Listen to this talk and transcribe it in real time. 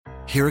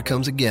Here it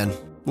comes again.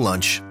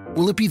 Lunch.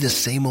 Will it be the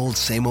same old,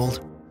 same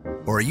old?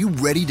 Or are you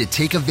ready to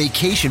take a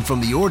vacation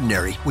from the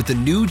ordinary with the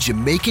new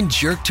Jamaican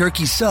Jerk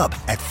Turkey Sub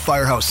at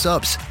Firehouse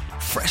Subs?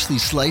 Freshly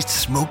sliced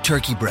smoked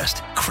turkey breast,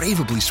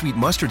 craveably sweet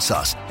mustard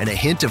sauce, and a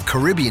hint of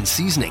Caribbean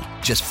seasoning.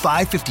 Just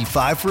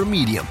 $5.55 for a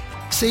medium.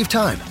 Save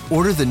time.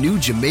 Order the new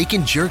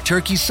Jamaican Jerk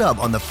Turkey Sub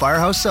on the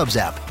Firehouse Subs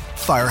app.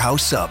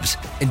 Firehouse Subs.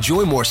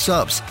 Enjoy more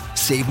subs.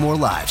 Save more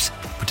lives.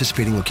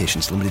 Participating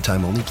locations. Limited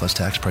time only, plus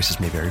tax. Prices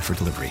may vary for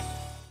delivery.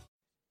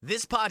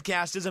 This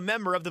podcast is a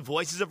member of the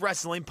Voices of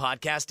Wrestling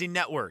Podcasting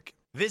Network.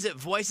 Visit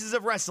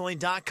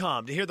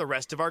voicesofwrestling.com to hear the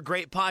rest of our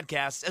great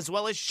podcasts, as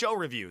well as show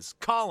reviews,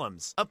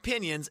 columns,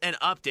 opinions, and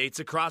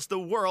updates across the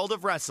world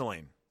of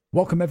wrestling.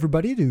 Welcome,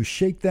 everybody, to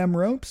Shake Them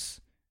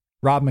Ropes.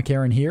 Rob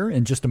McCarran here.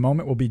 In just a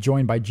moment, we'll be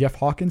joined by Jeff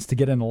Hawkins to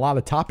get in a lot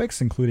of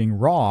topics, including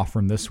Raw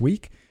from this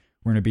week.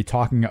 We're going to be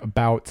talking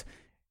about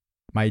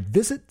my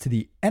visit to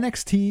the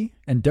NXT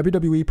and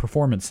WWE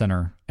Performance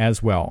Center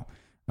as well.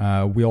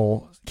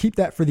 We'll keep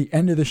that for the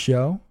end of the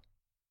show.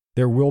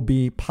 There will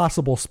be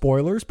possible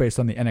spoilers based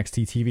on the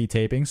NXT TV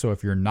taping, so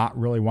if you're not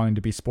really wanting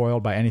to be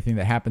spoiled by anything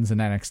that happens in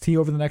NXT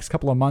over the next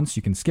couple of months,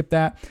 you can skip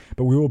that.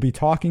 But we will be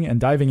talking and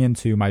diving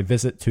into my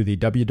visit to the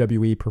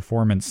WWE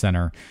Performance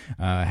Center.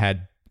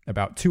 Had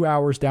about 2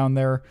 hours down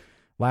there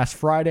last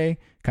Friday,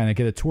 kind of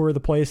get a tour of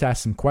the place,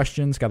 ask some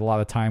questions, got a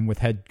lot of time with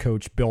head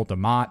coach Bill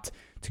DeMott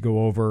to go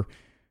over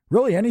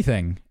really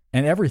anything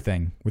and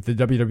everything with the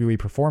WWE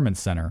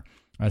Performance Center.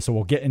 So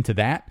we'll get into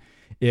that.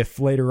 If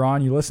later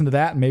on you listen to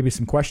that and maybe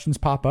some questions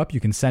pop up,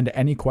 you can send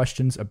any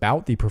questions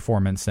about the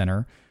Performance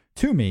Center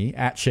to me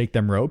at Shake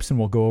Them Ropes, and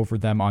we'll go over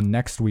them on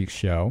next week's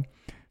show.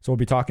 So we'll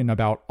be talking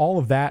about all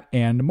of that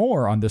and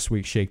more on this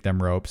week's Shake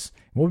Them Ropes.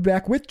 We'll be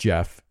back with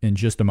Jeff in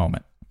just a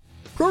moment.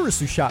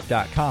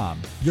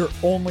 ProWrestleShop.com, your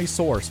only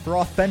source for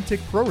authentic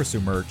Pro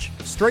Wrestling merch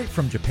straight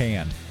from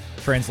Japan.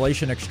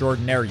 Translation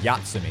extraordinaire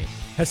Yatsumi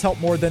has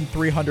helped more than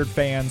 300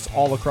 fans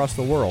all across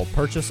the world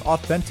purchase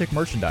authentic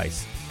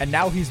merchandise. And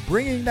now he's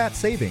bringing that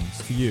savings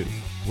to you.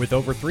 With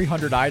over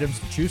 300 items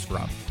to choose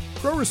from,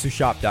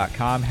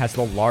 ProWrestleShop.com has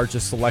the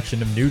largest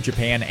selection of New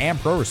Japan and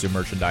Pro Wrestling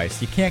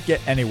merchandise you can't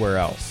get anywhere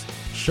else.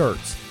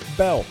 Shirts,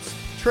 belts,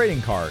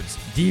 trading cards,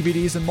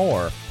 DVDs, and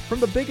more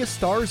from the biggest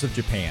stars of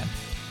Japan,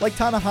 like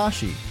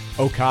Tanahashi,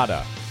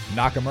 Okada,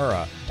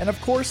 Nakamura, and of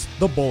course,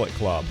 the Bullet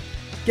Club.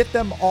 Get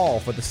them all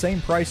for the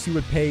same price you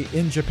would pay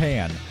in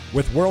Japan,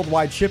 with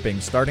worldwide shipping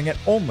starting at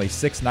only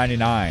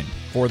 $6.99.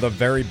 For the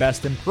very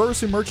best in Pro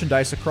Wrestling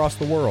merchandise across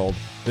the world,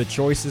 the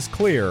choice is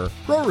clear.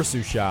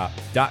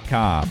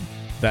 ProWrestleShop.com.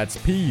 That's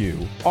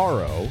PURORESU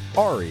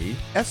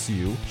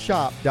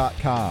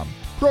shop.com.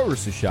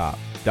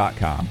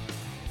 ProWrestleShop.com.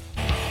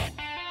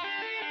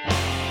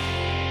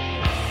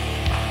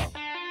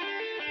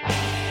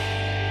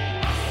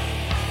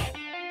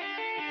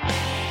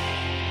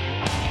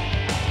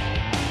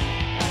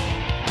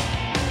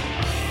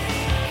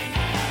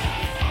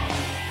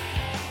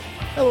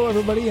 Hello,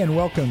 everybody, and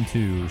welcome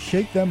to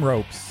Shake Them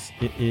Ropes.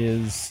 It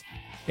is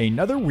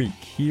another week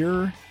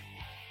here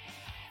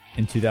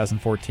in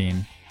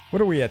 2014.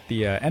 What are we at?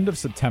 The end of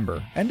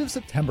September. End of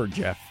September,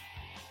 Jeff.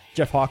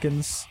 Jeff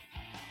Hawkins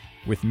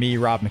with me,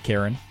 Rob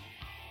McCarran,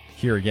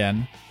 here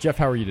again. Jeff,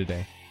 how are you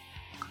today?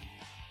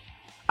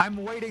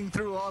 I'm wading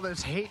through all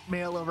this hate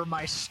mail over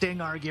my Sting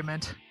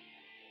argument.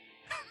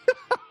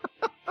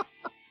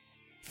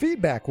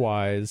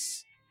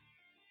 Feedback-wise...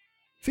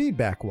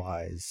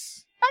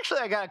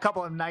 Actually, I got a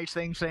couple of nice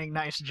things saying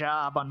nice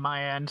job on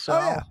my end, so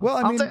Well,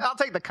 I'll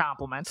take the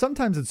compliments.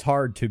 Sometimes it's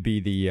hard to be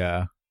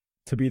the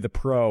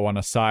pro on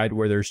a side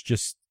where there's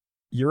just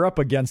you're up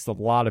against a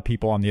lot of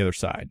people on the other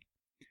side.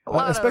 A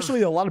lot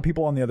of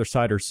people on the other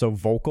side are so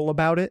vocal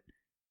about it.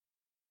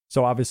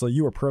 So obviously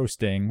you were pro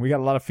Sting. We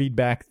got a lot of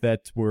feedback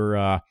that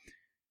were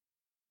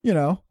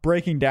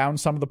breaking down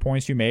some of the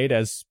points you made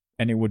as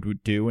anyone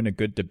would do in a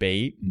good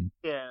debate. And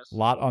yes. A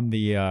lot on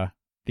the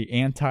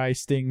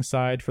anti-Sting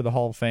side for the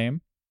Hall of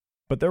Fame.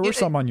 But there were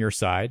some on your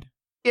side.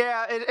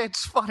 Yeah,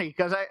 it's funny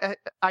because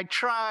I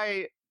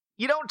try.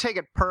 You don't take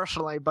it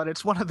personally, but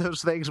it's one of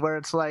those things where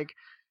it's like,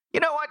 you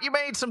know what, you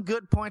made some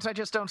good points. I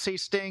just don't see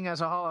Sting as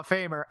a Hall of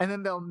Famer. And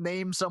then they'll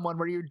name someone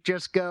where you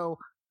just go,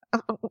 how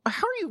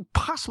are you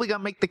possibly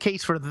going to make the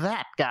case for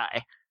that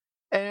guy?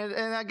 And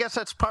I guess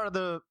that's part of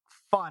the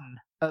fun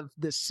of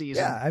this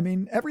season. Yeah, I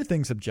mean,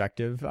 everything's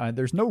objective.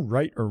 There's no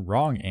right or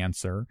wrong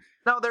answer.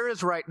 No, there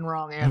is right and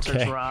wrong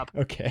answers, Rob.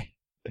 Okay.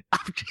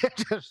 I'm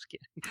just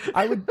kidding.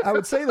 I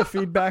would say the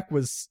feedback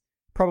was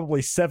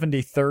probably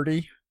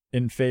 70-30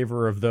 in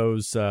favor of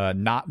those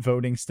not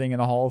voting Sting in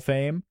the Hall of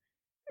Fame,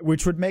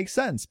 which would make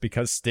sense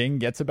because Sting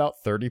gets about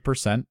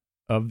 30%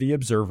 of the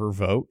observer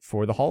vote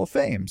for the Hall of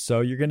Fame. So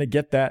you're going to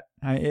get that.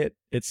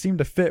 It seemed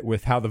to fit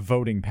with how the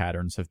voting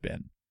patterns have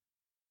been.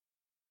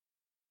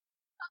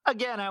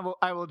 Again,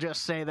 I will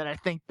just say that I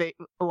think a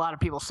lot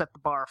of people set the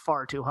bar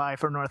far too high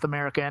for North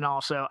America, and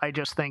also I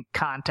just think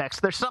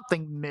context. There's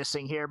something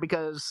missing here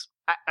because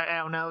I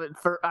don't know.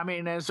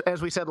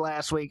 As we said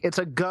last week, it's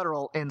a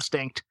guttural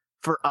instinct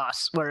for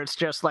us where it's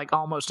just like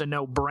almost a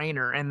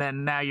no-brainer, and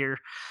then now you're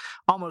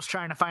almost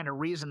trying to find a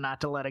reason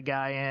not to let a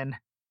guy in.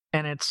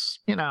 And it's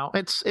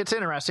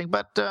interesting,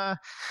 but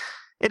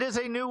it is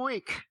a new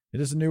week. It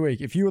is a new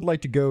week. If you would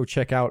like to go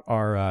check out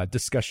our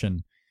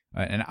discussion,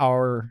 an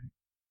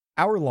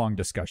hour-long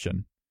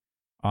discussion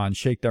on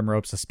Shake Them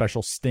Ropes, a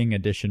special Sting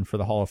edition for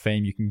the Hall of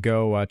Fame, you can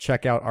go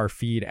check out our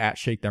feed at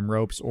Shake Them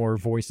Ropes or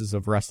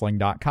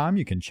voicesofwrestling.com.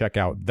 You can check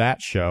out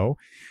that show.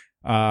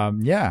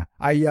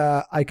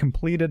 I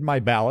completed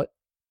my ballot,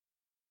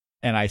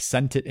 and I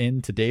sent it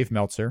in to Dave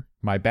Meltzer.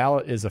 My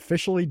ballot is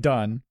officially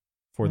done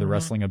for the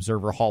Wrestling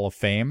Observer Hall of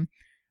Fame.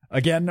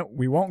 Again,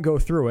 we won't go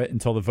through it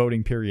until the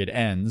voting period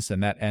ends,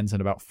 and that ends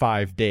in about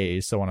 5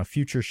 days. So on a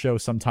future show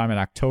sometime in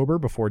October,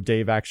 before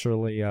Dave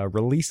actually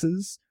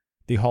releases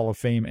the Hall of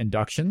Fame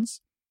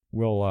inductions,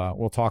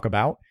 we'll talk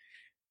about.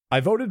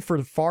 I voted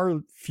for far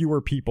fewer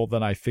people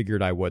than I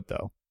figured I would,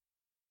 though.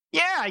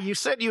 Yeah, you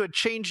said you had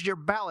changed your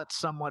ballot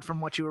somewhat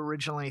from what you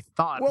originally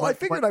thought. Well, I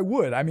figured I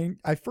would. I mean,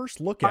 I first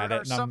look at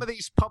it. Are some of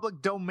these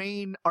public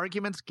domain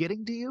arguments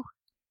getting to you?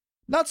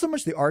 Not so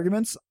much the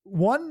arguments.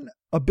 One,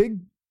 a big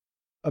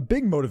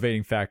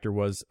motivating factor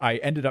was I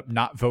ended up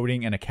not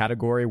voting in a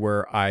category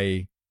where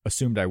I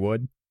assumed I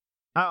would.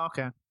 Oh,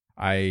 okay.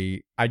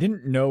 I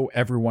didn't know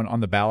everyone on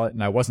the ballot,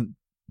 and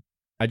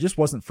I just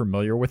wasn't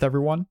familiar with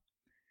everyone.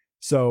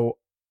 So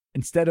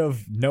instead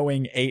of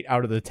knowing 8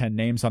 out of the 10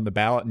 names on the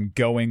ballot and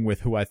going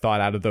with who I thought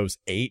out of those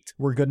 8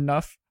 were good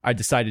enough, I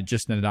decided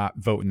just to not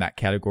vote in that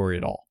category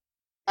at all.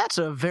 That's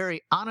a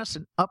very honest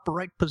and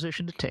upright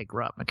position to take,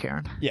 Rob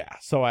McCarran. Yeah,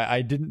 so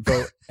I didn't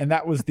vote, and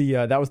that was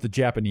the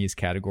Japanese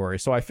category.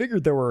 So I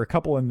figured there were a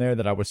couple in there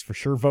that I was for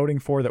sure voting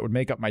for that would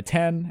make up my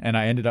 10, and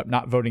I ended up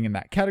not voting in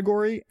that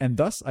category, and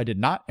thus I did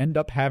not end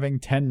up having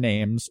 10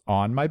 names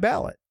on my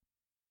ballot.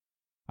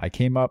 I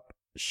came up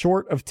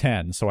short of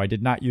 10, so I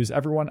did not use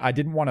everyone. I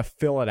didn't want to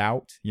fill it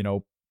out,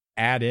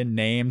 add in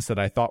names that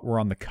I thought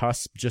were on the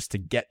cusp just to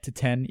get to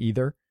 10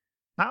 either.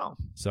 Oh.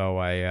 So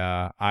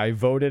I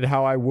voted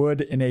how I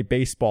would in a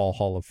baseball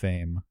Hall of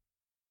Fame.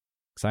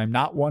 Because I'm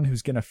not one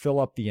who's going to fill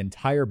up the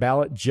entire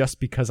ballot just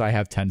because I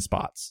have 10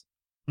 spots.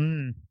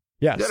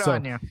 Yeah, good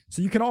on you.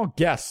 So you can all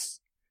guess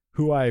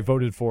who I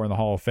voted for in the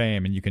Hall of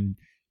Fame, and you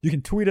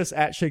can tweet us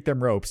at Shake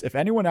Them Ropes. If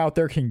anyone out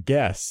there can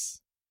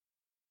guess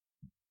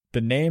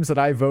the names that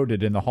I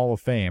voted in the Hall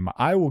of Fame,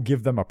 I will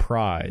give them a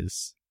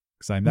prize.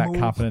 Because I'm that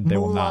confident they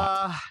will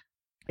not.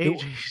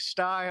 AJ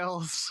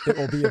Styles. It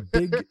will be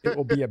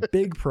a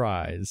big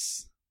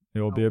prize.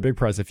 It will be a big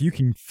prize. If you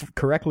can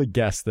correctly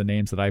guess the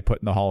names that I put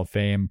in the Hall of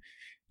Fame,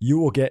 you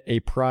will get a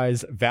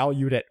prize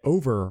valued at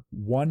over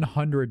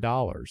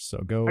 $100. So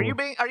go. Are you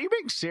being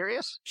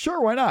serious?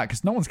 Sure, why not?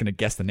 Because no one's going to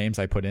guess the names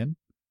I put in.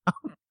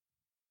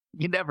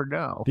 You never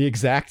know. The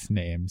exact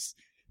names.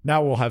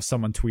 Now we'll have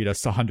someone tweet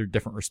us 100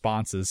 different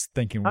responses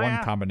thinking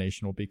one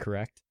combination will be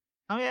correct.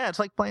 Oh yeah, it's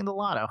like playing the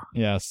lotto.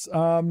 Yes.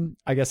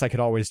 I guess I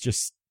could always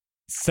just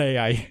say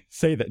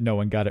that no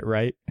one got it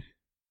right,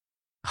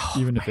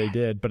 even if they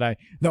did. But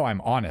I'm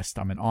honest.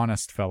 I'm an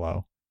honest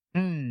fellow.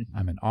 I'm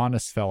an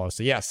honest fellow.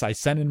 So yes, I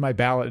sent in my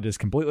ballot. It is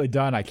completely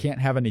done. I can't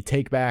have any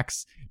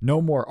takebacks.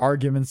 No more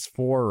arguments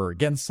for or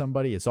against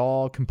somebody. It's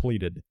all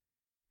completed.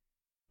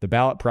 The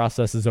ballot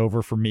process is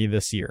over for me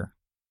this year.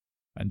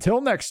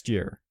 Until next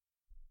year.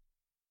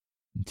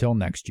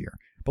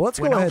 But let's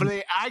go ahead.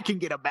 Hopefully I can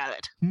get a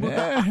ballot.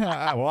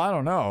 Well, I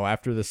don't know.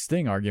 After the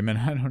Sting argument,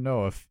 I don't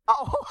know if...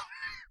 Oh,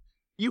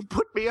 you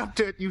put me up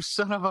to it, you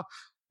son of a...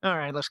 All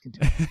right, let's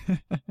continue.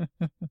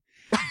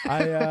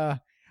 I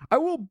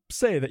will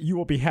say that you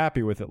will be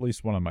happy with at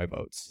least one of my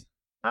votes.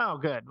 Oh,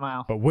 good.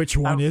 Wow. But which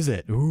one is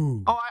it?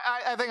 Ooh. Oh,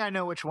 I think I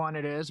know which one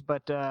it is,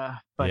 but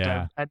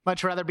yeah. I'd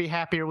much rather be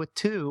happier with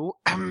 2.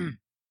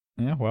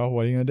 Yeah, well,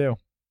 what are you going to do?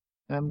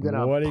 I'm going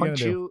to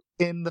punch you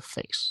in the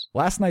face.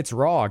 Last night's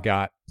Raw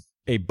got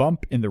a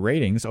bump in the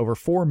ratings, over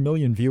 4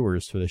 million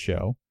viewers for the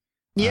show.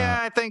 Yeah,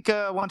 I think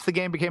once the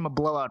game became a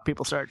blowout,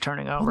 people started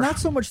turning over. Well, not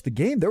so much the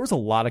game. There was a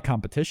lot of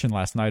competition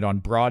last night on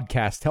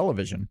broadcast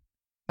television.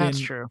 That's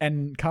true.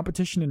 And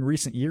competition in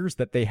recent years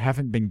that they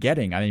haven't been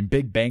getting. I mean,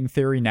 Big Bang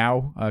Theory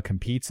now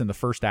competes in the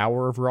first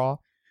hour of Raw,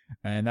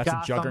 and that's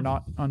a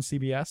juggernaut on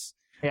CBS.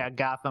 Yeah,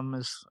 Gotham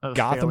is a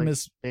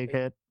big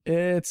hit.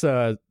 It's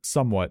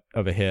somewhat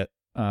of a hit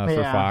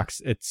for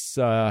Fox. It's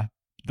The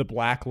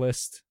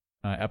Blacklist.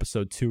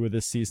 Episode 2 of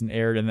this season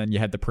aired, and then you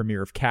had the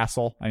premiere of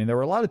Castle. I mean, there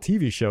were a lot of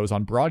TV shows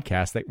on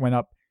broadcast that went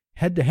up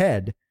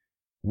head-to-head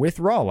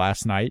with Raw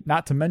last night,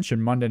 not to mention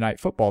Monday Night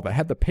Football that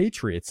had the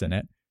Patriots in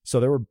it.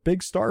 So there were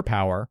big star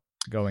power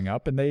going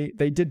up, and they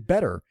did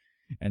better.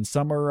 And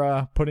some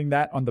are putting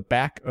that on the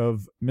back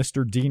of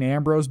Mr. Dean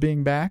Ambrose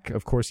being back.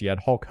 Of course, you had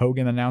Hulk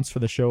Hogan announced for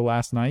the show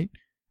last night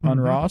on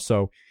Raw,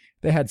 so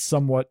they had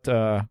somewhat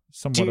of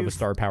a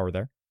star power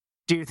there.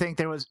 Do you think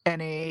there was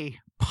any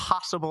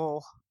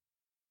possible...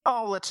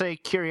 let's say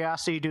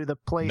curiosity to the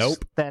place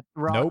that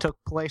Raw took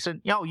place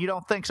in? No, you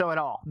don't think so at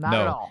all? Not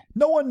at all?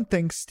 No one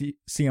thinks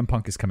CM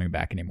Punk is coming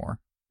back anymore.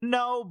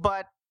 No,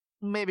 but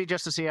maybe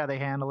just to see how they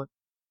handle it.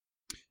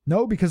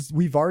 No, because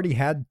we've already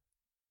had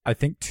I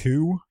think,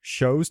 two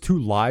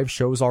live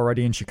shows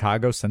already in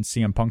Chicago since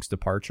CM Punk's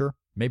departure.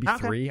 Maybe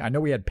three. I know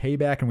we had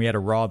Payback and we had a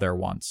Raw there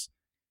once.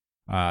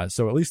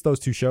 So at least those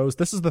two shows.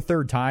 This is the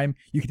third time.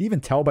 You could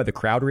even tell by the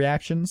crowd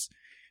reactions.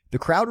 The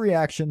crowd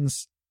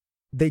reactions,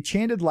 they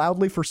chanted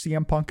loudly for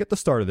CM Punk at the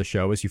start of the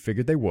show, as you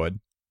figured they would.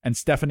 And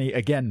Stephanie,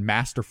 again,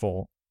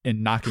 masterful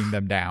in knocking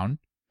them down.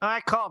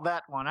 I called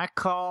that one.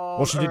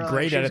 Well, she did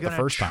great at it the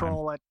first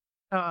time.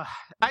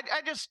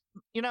 I just,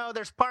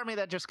 there's part of me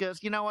that just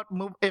goes, you know what?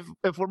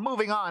 If we're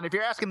moving on, if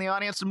you're asking the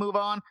audience to move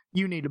on,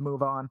 you need to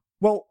move on.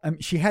 Well,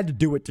 she had to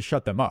do it to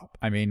shut them up.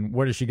 I mean,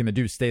 what is she going to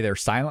do? Stay there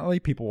silently?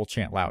 People will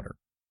chant louder.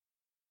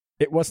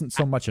 It wasn't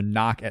so much a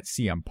knock at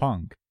CM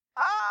Punk.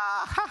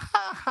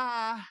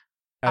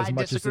 As I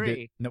much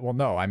disagree. As it, well,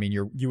 no. I mean,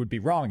 you would be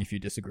wrong if you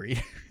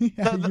disagreed. You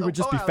would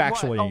just be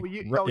factually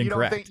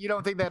incorrect. You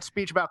don't think that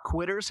speech about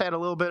quitters had a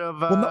little bit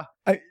of? Well,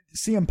 no,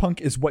 CM Punk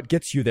is what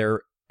gets you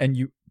there,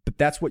 but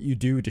that's what you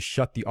do to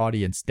shut the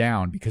audience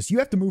down because you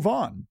have to move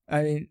on.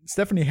 I mean,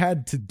 Stephanie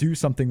had to do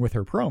something with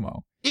her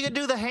promo. You could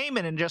do the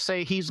Heyman and just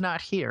say he's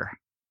not here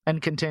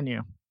and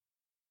continue.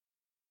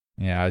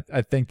 Yeah,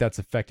 I think that's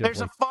effective.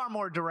 There's a far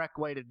more direct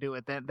way to do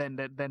it than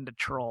to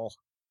troll.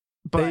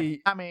 But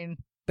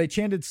they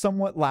chanted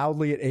somewhat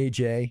loudly at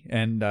AJ,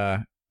 and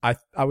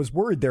I was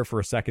worried there for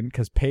a second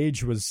because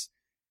Paige was.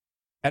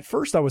 At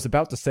first, I was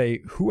about to say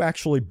who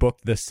actually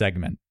booked this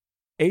segment.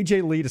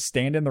 AJ Lee to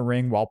stand in the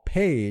ring while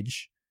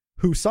Paige,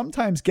 who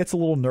sometimes gets a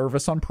little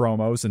nervous on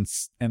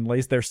promos and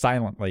lays there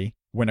silently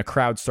when a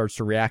crowd starts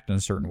to react in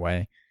a certain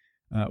way.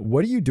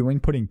 What are you doing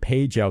putting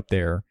Paige out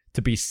there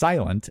to be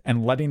silent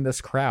and letting this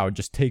crowd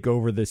just take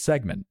over this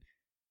segment?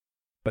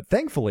 But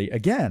thankfully,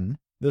 again,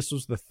 this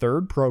was the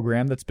third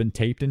program that's been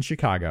taped in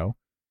Chicago.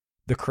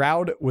 The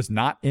crowd was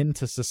not in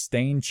to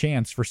sustain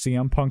chants for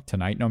CM Punk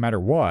tonight, no matter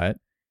what,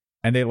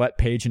 and they let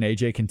Paige and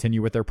AJ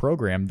continue with their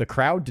program. The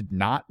crowd did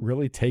not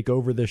really take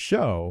over this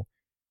show,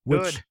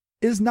 which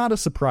is not a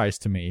surprise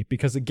to me,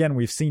 because again,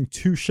 we've seen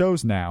two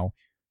shows now,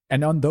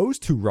 and on those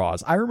two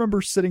Raws, I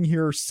remember sitting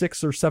here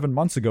 6 or 7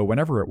 months ago,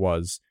 whenever it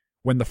was,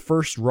 when the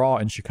first Raw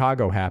in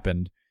Chicago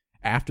happened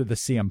after the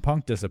CM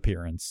Punk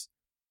disappearance,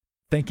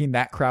 thinking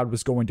that crowd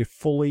was going to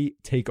fully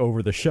take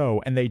over the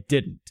show, and they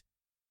didn't.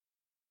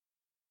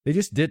 They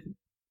just didn't.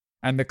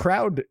 And the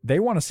crowd, they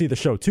want to see the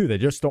show too. They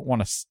just don't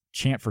want to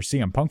chant for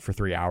CM Punk for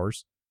 3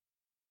 hours.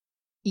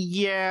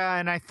 Yeah,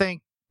 and I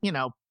think,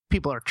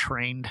 people are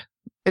trained.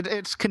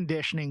 It's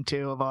conditioning,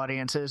 too, of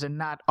audiences, and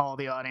not all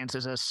the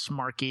audiences as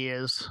smarky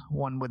as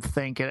one would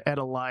think at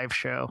a live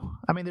show.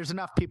 I mean, there's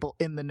enough people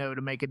in the know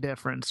to make a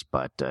difference,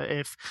 but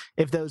if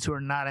those who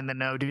are not in the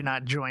know do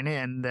not join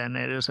in, then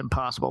it is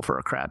impossible for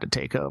a crowd to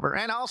take over.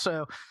 And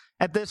also,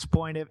 at this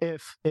point,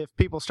 if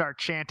people start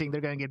chanting,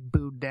 they're going to get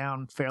booed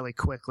down fairly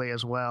quickly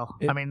as well.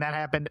 I mean, that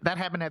happened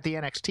at the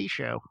NXT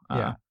show.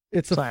 Yeah.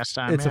 Last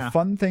time. It's a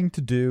fun thing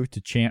to do, to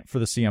chant for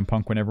the CM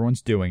Punk when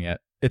everyone's doing it.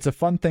 It's a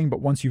fun thing,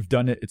 but once you've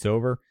done it, it's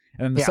over.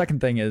 And then the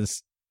second thing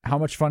is, how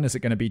much fun is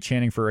it going to be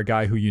chanting for a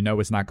guy who you know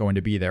is not going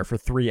to be there for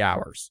 3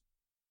 hours?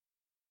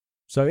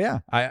 So yeah,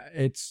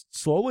 it's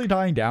slowly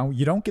dying down.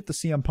 You don't get the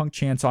CM Punk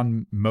chants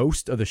on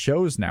most of the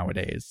shows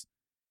nowadays.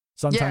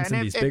 Sometimes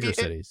in these bigger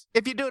cities.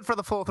 If you do it for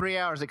the full 3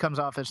 hours, it comes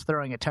off as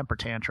throwing a temper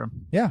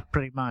tantrum. Yeah.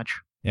 Pretty much.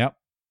 Yep.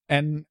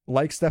 And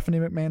like Stephanie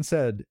McMahon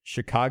said,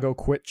 Chicago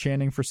quit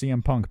chanting for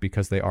CM Punk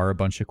because they are a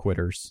bunch of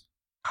quitters.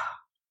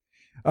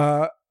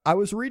 I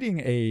was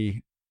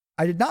reading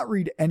I did not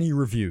read any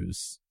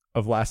reviews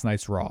of last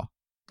night's Raw.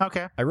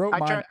 Okay. I wrote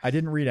mine. I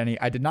didn't read any.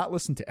 I did not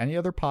listen to any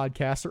other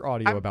podcasts or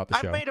audio about the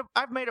show.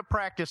 I've made a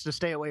practice to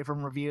stay away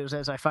from reviews,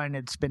 as I find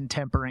it's been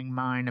tempering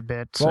mine a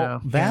bit.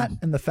 Well,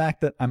 and the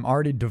fact that I'm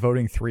already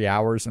devoting 3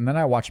 hours, and then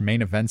I watch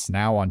main events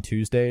now on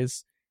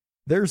Tuesdays,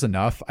 there's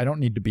enough. I don't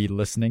need to be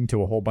listening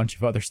to a whole bunch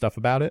of other stuff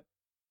about it.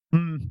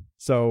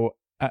 So,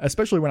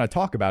 especially when I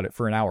talk about it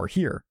for an hour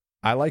here.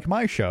 I like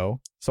my show,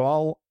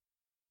 so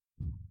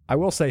I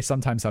will say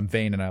sometimes I'm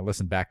vain and I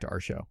listen back to our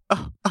show.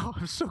 Oh,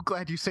 I'm so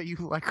glad you say you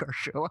like our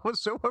show. I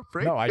was so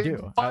afraid. No, I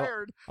do.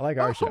 Fired. I like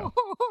our show.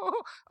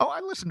 Oh,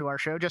 I listen to our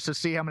show just to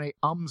see how many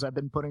ums I've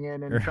been putting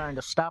in and trying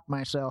to stop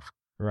myself.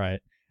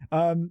 Right.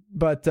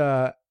 But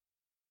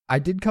I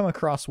did come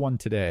across one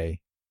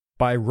today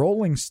by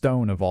Rolling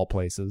Stone, of all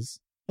places.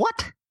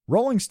 What?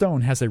 Rolling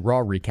Stone has a Raw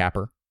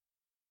recapper.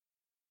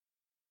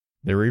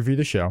 They review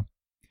the show.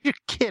 You're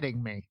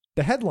kidding me.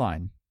 The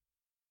headline.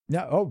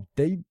 Yeah. Oh,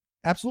 they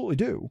absolutely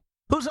do.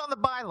 Who's on the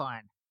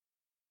byline?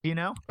 Do you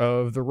know?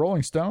 Of the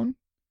Rolling Stone?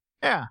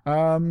 Yeah.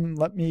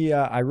 Let me,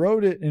 I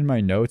wrote it in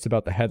my notes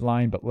about the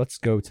headline, but let's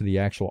go to the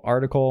actual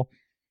article.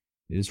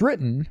 It is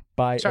written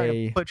by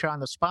Sorry to put you on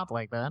the spot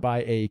like that.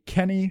 By a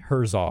Kenny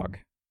Herzog.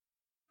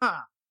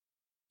 Huh.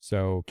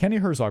 So Kenny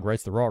Herzog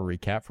writes the Raw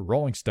recap for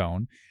Rolling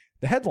Stone.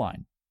 The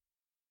headline: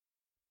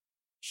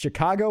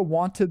 Chicago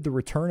wanted the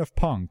return of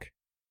Punk,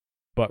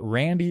 but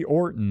Randy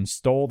Orton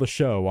stole the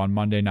show on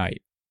Monday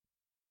night.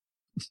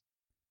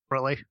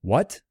 Really?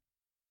 What?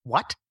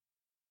 Was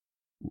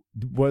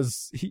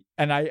he?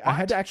 And I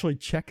had to actually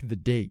check the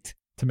date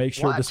to make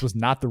sure this was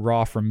not the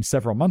Raw from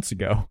several months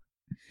ago.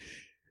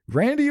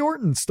 Randy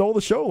Orton stole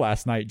the show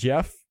last night,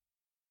 Jeff.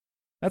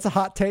 That's a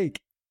hot take.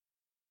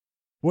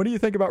 What do you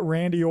think about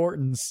Randy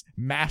Orton's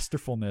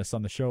masterfulness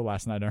on the show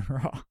last night on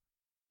Raw?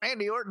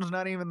 Randy Orton's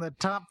not even the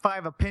top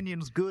 5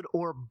 opinions, good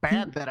or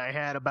bad, that I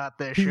had about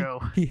this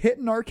show. He hit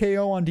an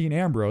RKO on Dean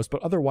Ambrose,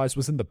 but otherwise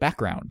was in the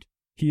background.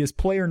 He is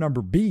player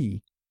number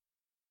B.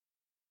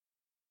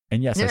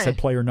 And yes, I said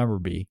player number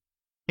B.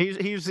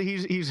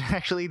 He's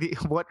actually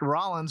what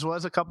Rollins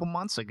was a couple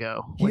months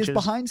ago. He is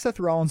behind Seth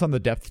Rollins on the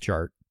depth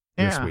chart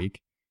this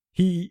week.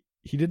 He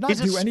did not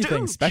do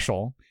anything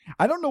special.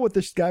 I don't know what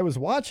this guy was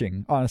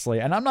watching, honestly.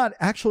 And I'm not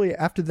actually,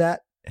 after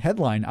that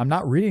headline, I'm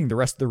not reading the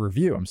rest of the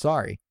review. I'm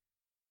sorry.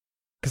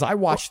 Because I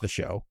watched the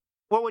show.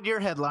 What would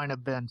your headline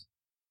have been?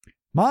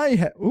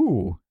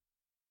 What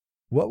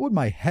would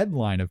my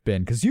headline have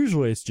been? Because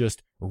usually it's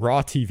just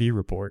Raw TV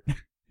report.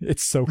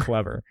 It's so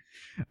clever.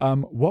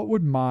 What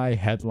would my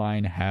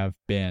headline have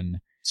been?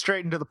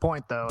 Straight and to the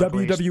point, though.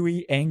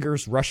 WWE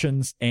angers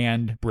Russians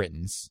and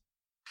Britons.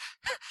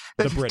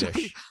 The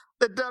British.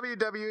 The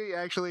WWE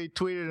actually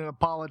tweeted an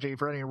apology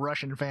for any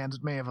Russian fans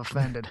it may have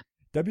offended.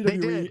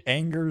 WWE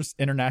angers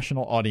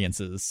international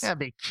audiences. That'd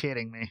be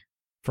kidding me.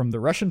 From the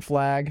Russian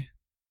flag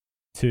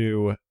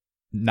to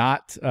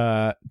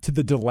to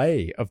the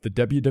delay of the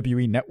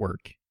WWE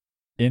network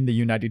in the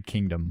United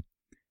Kingdom.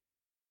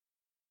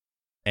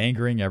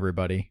 Angering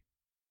everybody.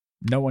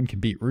 No one can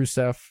beat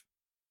Rusev.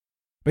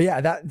 But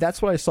yeah,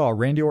 that's what I saw.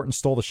 Randy Orton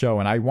stole the show,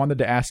 and I wanted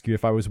to ask you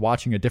if I was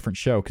watching a different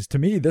show, because to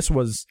me this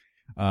was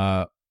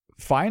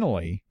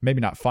finally, maybe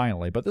not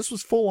finally, but this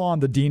was full on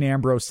the Dean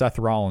Ambrose Seth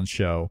Rollins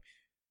show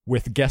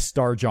with guest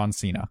star John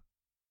Cena.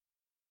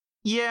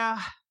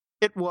 Yeah,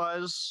 it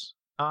was.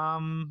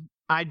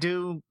 I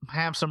do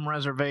have some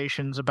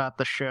reservations about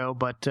the show,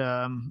 but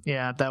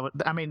yeah,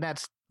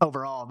 that's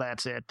overall,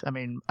 that's it. I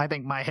mean, I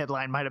think my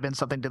headline might have been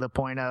something to the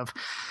point of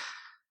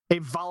a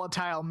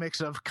volatile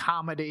mix of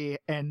comedy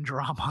and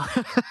drama.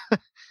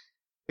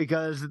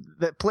 Because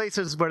the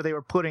places where they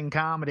were putting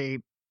comedy,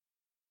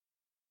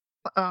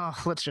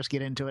 let's just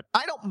get into it.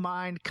 I don't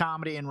mind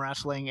comedy in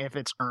wrestling if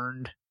it's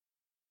earned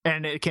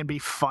and it can be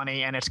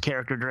funny and it's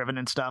character driven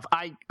and stuff.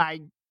 I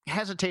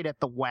hesitate at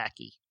the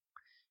wacky.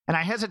 And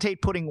I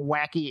hesitate putting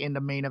wacky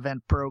into main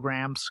event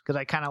programs because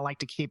I kind of like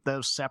to keep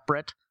those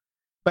separate.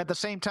 But at the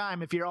same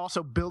time, if you're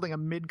also building a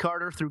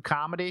mid-carder through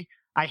comedy,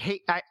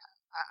 I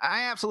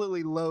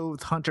absolutely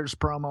loathed Hunter's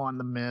promo on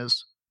The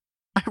Miz.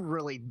 I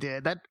really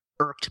did. That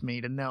irked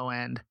me to no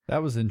end.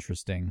 That was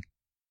interesting.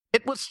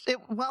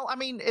 Well, I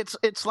mean,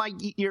 it's like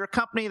you're a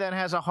company that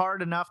has a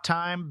hard enough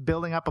time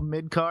building up a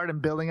mid-card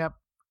and building up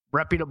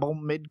reputable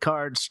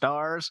mid-card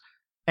stars,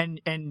 and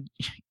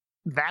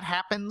that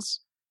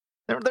happens.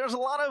 There's a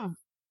lot of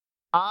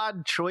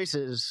odd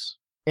choices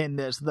in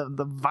this.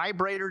 The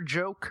vibrator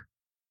joke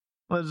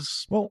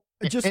was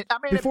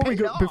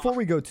before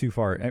we go too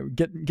far,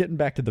 getting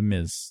back to the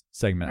Miz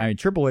segment. I mean,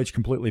 Triple H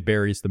completely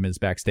buries the Miz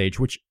backstage,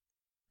 which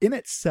in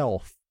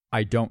itself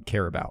I don't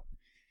care about.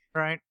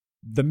 Right.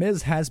 The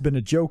Miz has been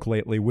a joke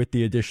lately with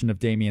the addition of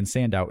Damian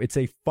Sandow. It's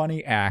a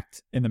funny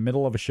act in the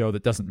middle of a show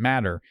that doesn't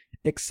matter,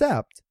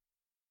 except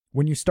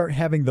when you start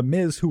having the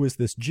Miz, who is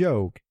this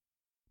joke,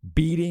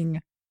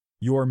 beating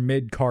your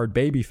mid-card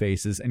baby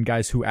faces and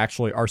guys who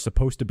actually are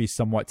supposed to be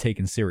somewhat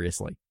taken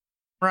seriously.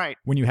 Right.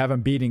 When you have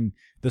him beating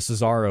the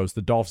Cesaros,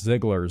 the Dolph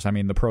Zigglers, I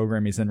mean, the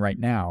program he's in right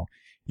now,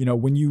 you know,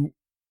 when you...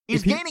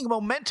 He's gaining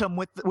momentum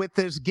with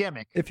his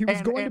gimmick. If he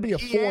was going to be a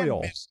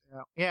foil...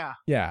 Yeah.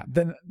 Yeah,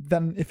 then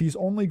if he's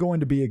only going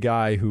to be a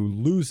guy who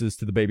loses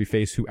to the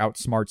babyface who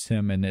outsmarts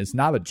him and is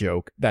not a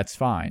joke, that's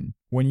fine.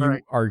 When you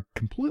are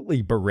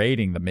completely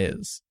berating the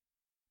Miz,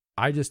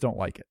 I just don't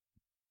like it.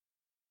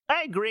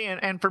 I agree,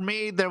 and for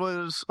me, there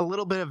was a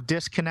little bit of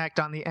disconnect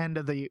on the end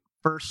of the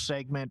first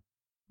segment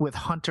with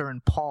Hunter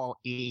and Paul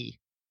E.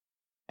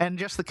 And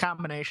just the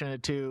combination of the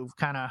two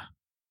kind of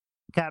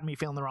got me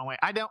feeling the wrong way.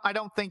 I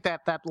don't think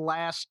that the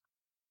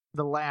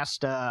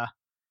last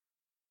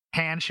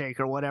handshake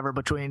or whatever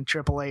between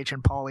Triple H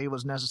and Paul E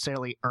was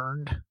necessarily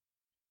earned.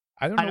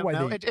 I don't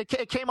know.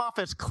 It came off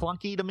as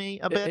clunky to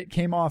me a bit. It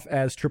came off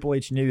as Triple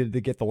H needed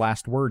to get the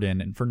last word in,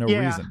 and for no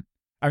reason.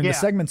 I mean,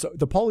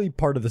 the Paul E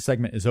part of the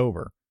segment is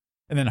over.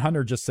 And then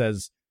Hunter just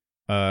says,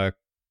 what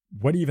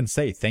do you even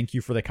say? Thank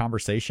you for the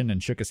conversation,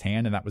 and shook his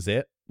hand, and that was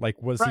it?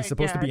 Like, was he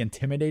supposed to be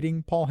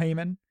intimidating Paul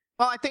Heyman?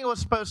 Well, I think it was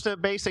supposed to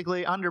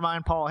basically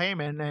undermine Paul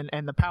Heyman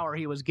and the power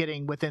he was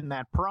getting within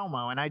that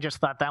promo. And I just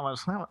thought that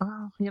was,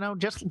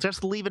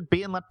 just leave it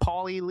be and let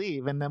Paul E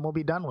leave, and then we'll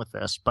be done with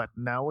this. But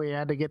no, we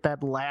had to get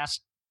that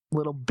last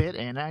little bit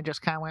in. And I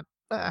just kind of went,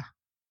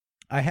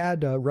 I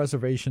had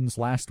reservations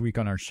last week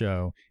on our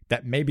show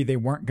that maybe they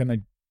weren't going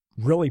to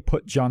really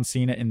put John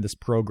Cena in this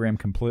program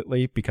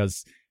completely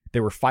because they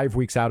were 5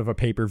 weeks out of a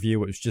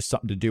pay-per-view. It was just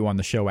something to do on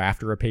the show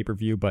after a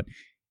pay-per-view, but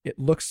it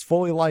looks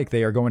fully like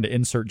they are going to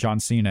insert John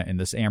Cena in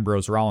this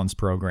Ambrose Rollins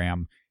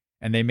program,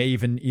 and they may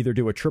even either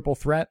do a triple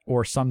threat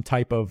or some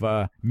type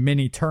of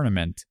mini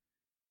tournament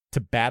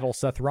to battle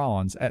Seth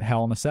Rollins at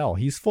Hell in a Cell.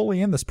 He's fully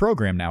in this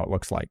program now, it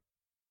looks like.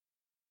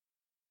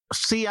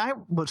 See, I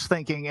was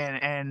thinking,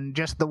 and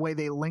just the way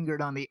they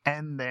lingered on the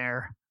end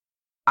there,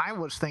 I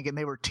was thinking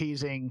they were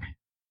teasing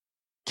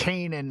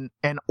Kane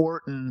and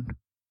Orton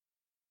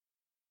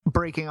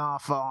breaking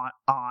off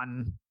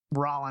on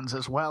Rollins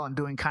as well and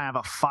doing kind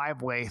of a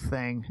 5-way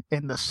thing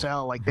in the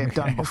cell like they've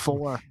done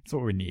before. That's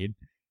what we need.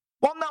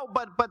 Well, no,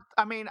 but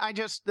I mean,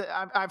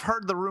 I've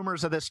heard the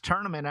rumors of this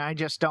tournament, and I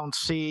just don't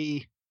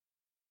see,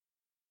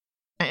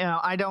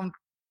 I don't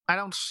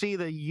see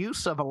the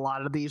use of a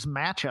lot of these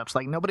matchups.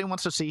 Like, nobody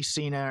wants to see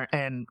Cena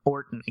and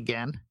Orton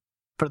again,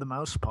 for the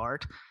most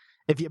part.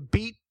 If you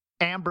beat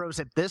Ambrose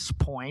at this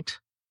point,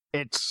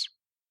 not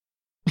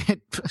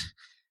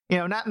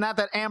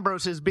that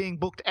Ambrose is being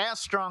booked as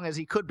strong as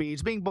he could be.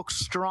 He's being booked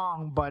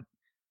strong, but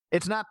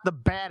it's not the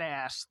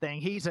badass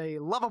thing. He's a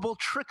lovable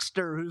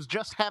trickster who's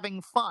just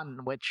having fun,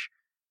 which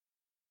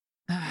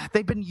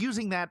they've been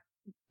using that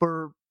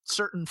for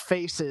certain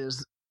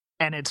faces,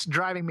 and it's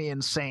driving me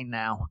insane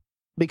now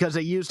because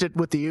they used it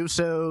with the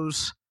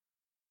Usos,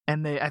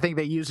 and I think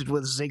they used it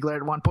with Ziggler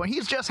at one point.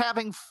 He's just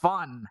having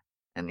fun,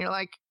 and you're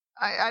like,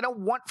 I don't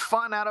want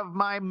fun out of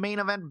my main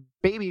event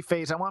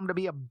babyface. I want him to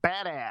be a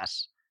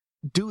badass.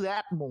 Do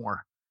that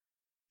more.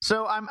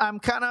 So I'm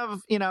kind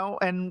of,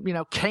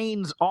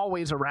 Kane's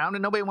always around,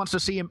 and nobody wants to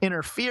see him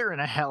interfere in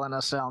a Hell in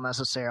a Cell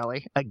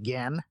necessarily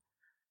again.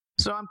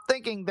 So I'm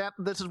thinking that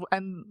this is,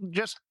 and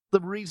just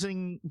the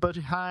reasoning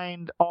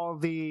behind all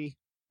the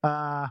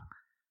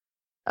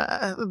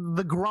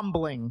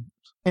grumbling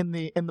in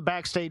the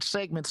backstage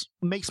segments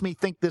makes me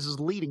think this is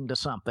leading to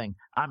something.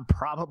 I'm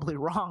probably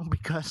wrong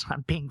because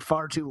I'm being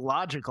far too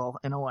logical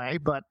in a way,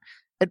 but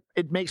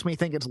it makes me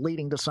think it's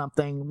leading to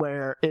something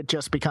where it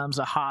just becomes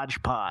a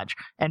hodgepodge,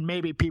 and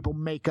maybe people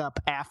make up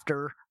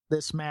after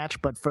this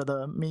match, but for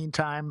the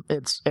meantime,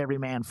 it's every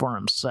man for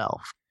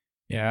himself.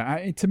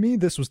 Yeah, to me,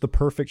 this was the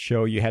perfect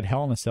show. You had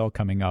Hell in a Cell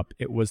coming up.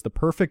 It was the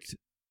perfect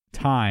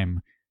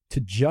time to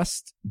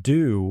just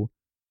do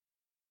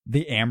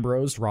the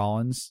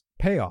Ambrose-Rollins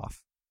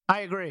payoff.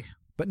 I agree.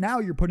 But now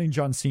you're putting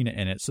John Cena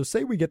in it. So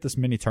say we get this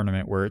mini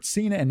tournament where it's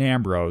Cena and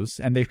Ambrose,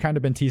 and they've kind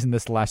of been teasing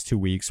this the last 2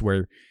 weeks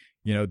where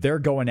they're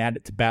going at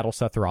it to battle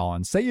Seth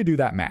Rollins. Say you do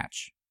that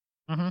match.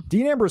 Mm-hmm.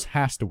 Dean Ambrose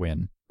has to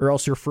win, or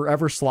else you're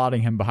forever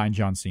slotting him behind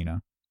John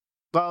Cena.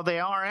 Well, they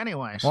are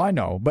anyways. Well, I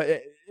know,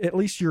 but at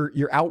least you're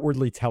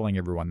outwardly telling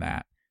everyone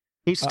that.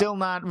 He's still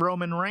not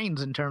Roman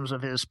Reigns in terms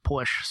of his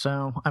push,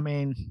 so, I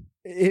mean...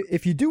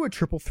 If you do a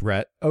triple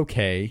threat,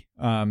 okay,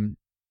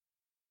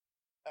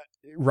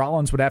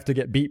 Rollins would have to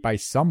get beat by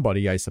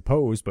somebody, I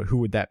suppose, but who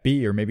would that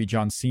be? Or maybe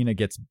John Cena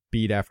gets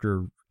beat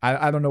after...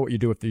 I don't know what you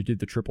do if you did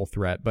the triple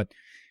threat, but...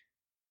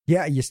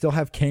 Yeah, you still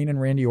have Kane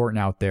and Randy Orton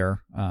out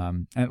there.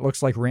 And it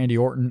looks like Randy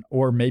Orton,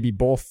 or maybe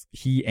both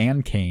he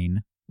and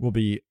Kane, will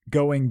be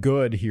going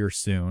good here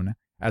soon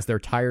as they're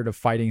tired of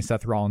fighting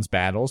Seth Rollins'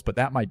 battles, but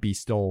that might be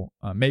still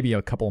maybe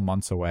a couple of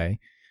months away.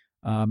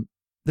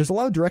 There's a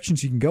lot of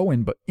directions you can go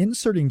in, but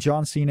inserting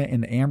John Cena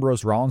in the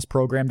Ambrose-Rollins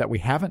program that we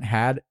haven't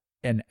had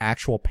an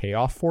actual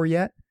payoff for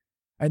yet,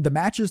 and the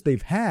matches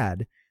they've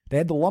had, they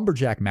had the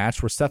Lumberjack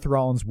match where Seth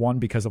Rollins won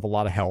because of a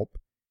lot of help.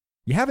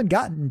 You haven't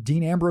gotten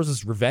Dean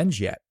Ambrose's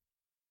revenge yet.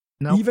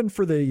 No. Even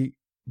for the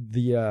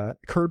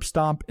curb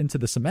stomp into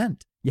the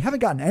cement. You haven't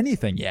gotten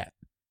anything yet.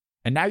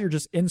 And now you're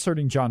just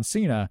inserting John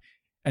Cena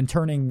and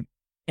turning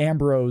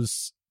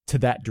Ambrose to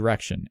that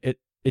direction.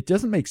 It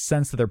doesn't make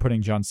sense that they're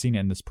putting John Cena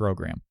in this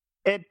program.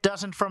 It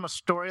doesn't from a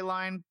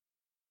storyline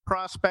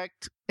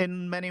prospect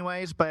in many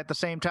ways, but at the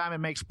same time, it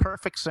makes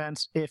perfect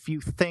sense if you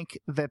think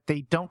that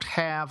they don't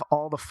have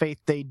all the faith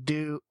they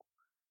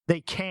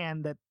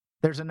can, that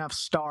there's enough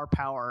star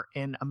power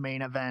in a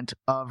main event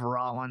of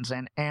Rollins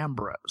and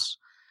Ambrose.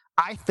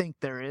 I think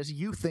there is.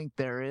 You think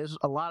there is.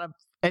 A lot of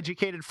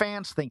educated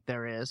fans think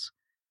there is.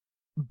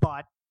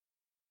 But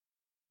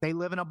they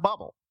live in a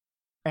bubble.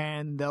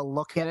 And they'll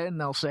look at it and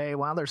they'll say,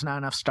 well, there's not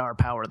enough star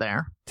power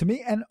there. To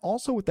me, and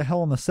also with the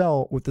Hell in a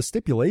Cell, with the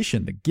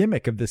stipulation, the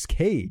gimmick of this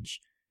cage.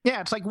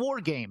 Yeah, it's like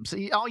War Games.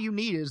 All you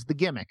need is the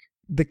gimmick.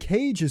 The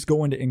cage is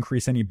going to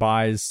increase any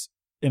buys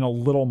in a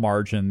little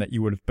margin that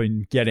you would have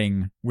been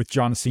getting with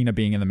John Cena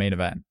being in the main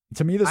event.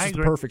 To me, this is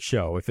the perfect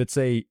show. If it's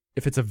a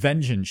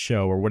vengeance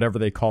show or whatever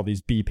they call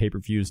these B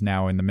pay-per-views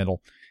now in the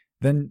middle,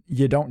 then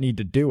you don't need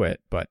to do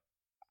it. But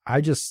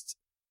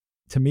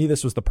to me,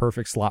 this was the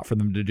perfect slot for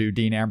them to do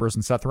Dean Ambrose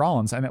and Seth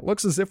Rollins, and it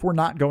looks as if we're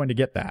not going to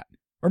get that.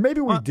 Or maybe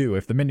we do.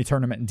 If the mini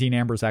tournament and Dean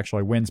Ambrose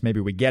actually wins, maybe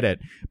we get it.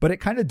 But it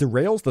kind of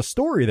derails the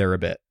story there a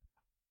bit.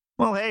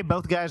 Well, hey,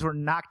 both guys were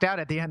knocked out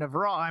at the end of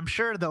Raw. I'm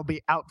sure they'll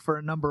be out for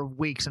a number of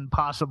weeks and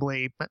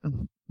possibly...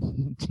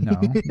 No,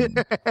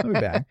 they'll be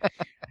back.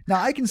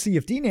 Now, I can see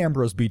if Dean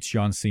Ambrose beats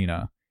John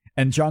Cena,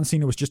 and John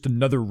Cena was just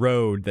another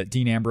road that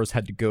Dean Ambrose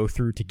had to go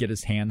through to get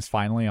his hands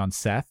finally on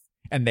Seth,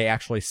 and they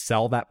actually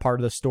sell that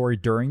part of the story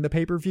during the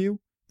pay-per-view,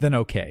 then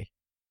okay.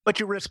 But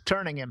you risk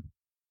turning him.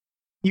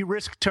 You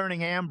risk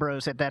turning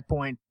Ambrose at that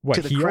point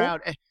to the heel?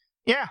 crowd.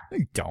 Yeah. No,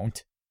 you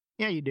don't.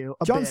 Yeah, you do.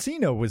 John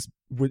Cena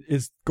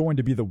is going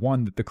to be the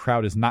one that the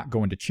crowd is not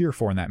going to cheer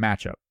for in that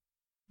matchup.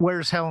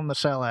 Where's Hell in the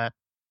Cell at?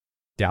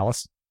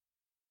 Dallas.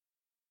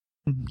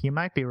 You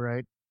might be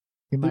right.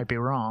 You might be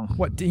wrong.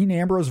 What, Dean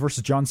Ambrose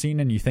versus John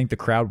Cena, and you think the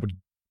crowd would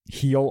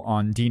heel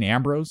on Dean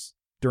Ambrose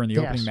during the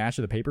opening match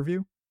of the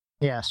pay-per-view?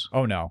 Yes.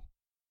 Oh, no.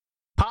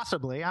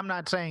 Possibly. I'm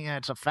not saying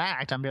it's a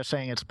fact. I'm just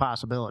saying it's a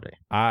possibility.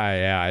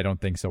 I don't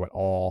think so at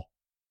all.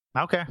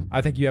 Okay.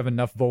 I think you have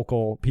enough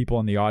vocal people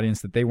in the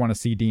audience that they want to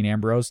see Dean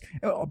Ambrose.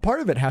 Part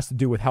of it has to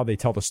do with how they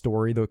tell the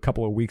story the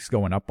couple of weeks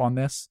going up on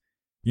this.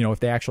 You know, if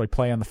they actually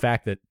play on the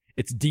fact that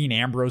it's Dean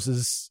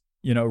Ambrose's,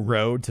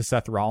 road to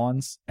Seth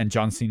Rollins and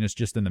John Cena's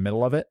just in the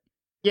middle of it.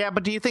 Yeah,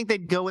 but do you think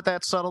they'd go with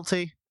that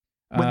subtlety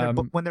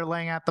when they're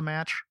laying out the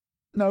match?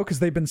 No, because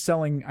they've been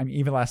selling,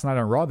 even last night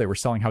on Raw, they were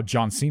selling how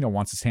John Cena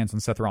wants his hands on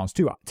Seth Rollins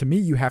too. To me,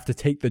 you have to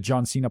take the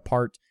John Cena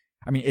part.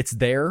 It's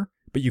there,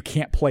 but you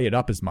can't play it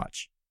up as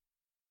much.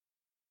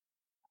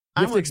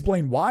 You have to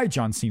explain why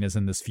John Cena's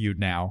in this feud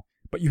now,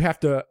 but you have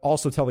to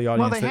also tell the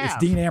audience that it's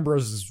Dean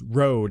Ambrose's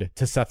road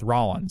to Seth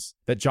Rollins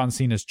that John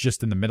Cena's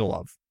just in the middle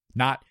of.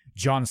 Not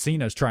John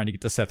Cena's trying to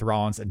get to Seth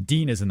Rollins and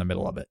Dean is in the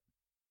middle of it.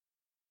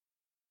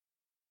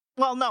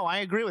 Well, no, I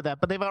agree with that,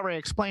 but they've already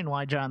explained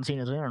why John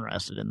Cena's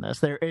interested in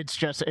this. It's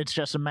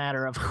just a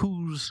matter of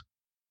whose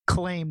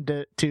claim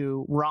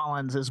to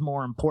Rollins is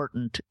more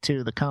important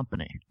to the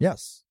company.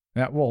 Yes.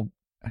 Yeah, well,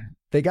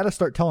 they got to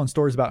start telling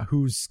stories about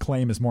whose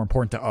claim is more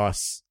important to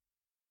us.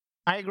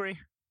 I agree.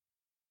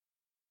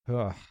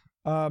 Ugh.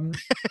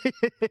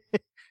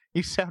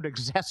 You sound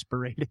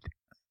exasperated.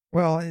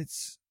 Well,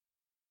 it's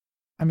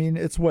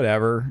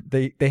whatever.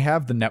 They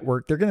have the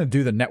network. They're going to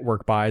do the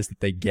network buys that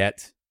they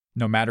get,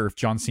 no matter if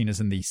John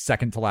Cena's in the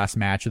second to last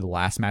match or the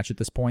last match at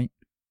this point.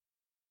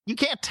 You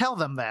can't tell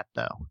them that,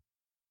 though.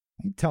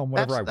 I can tell them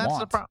whatever I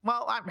want.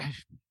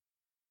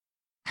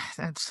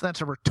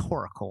 That's a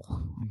rhetorical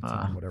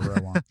whatever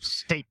I want.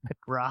 statement,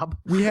 Rob.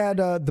 We had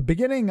the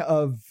beginning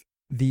of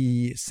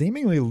the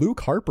seemingly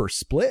Luke Harper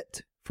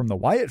split from the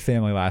Wyatt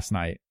family last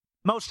night.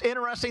 Most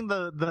interesting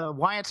the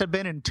Wyatts have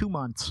been in 2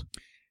 months.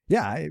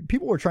 Yeah,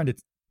 people were trying to,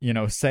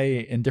 say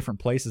in different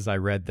places I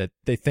read that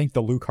they think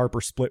the Luke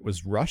Harper split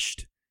was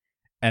rushed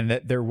and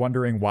that they're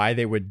wondering why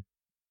they would,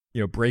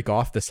 break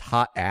off this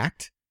hot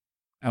act.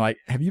 And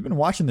have you been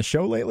watching the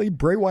show lately?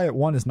 Bray Wyatt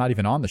 1 is not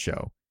even on the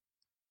show.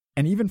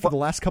 And even for the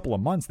last couple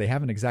of months, they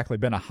haven't exactly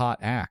been a hot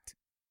act.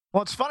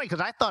 Well, it's funny because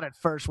I thought at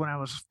first when I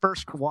was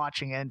first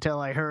watching it until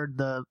I heard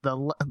the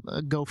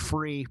go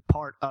free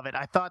part of it,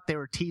 I thought they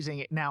were teasing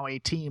it now a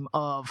team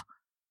of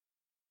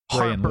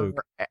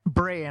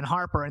Bray and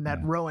Harper, and that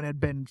Rowan had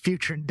been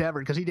future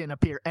endeavored because he didn't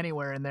appear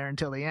anywhere in there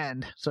until the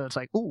end. So it's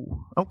like,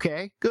 ooh,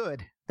 okay,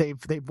 good.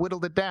 They've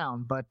whittled it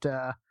down, but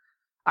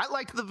I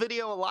liked the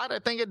video a lot. I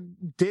think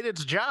it did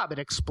its job. It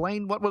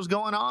explained what was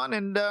going on,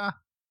 and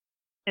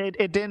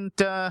it didn't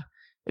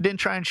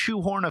try and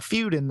shoehorn a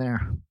feud in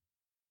there.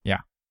 Yeah.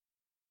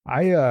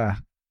 I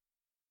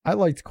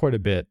liked quite a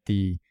bit.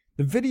 The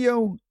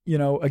video,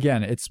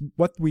 again, it's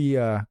what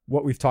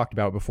we've talked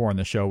about before on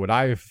the show, what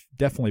I've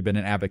definitely been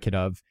an advocate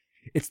of.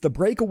 It's the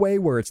breakaway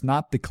where it's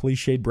not the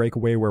cliched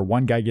breakaway where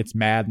one guy gets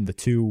mad and the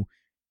two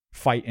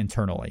fight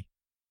internally.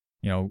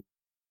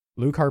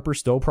 Luke Harper's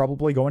still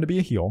probably going to be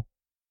a heel.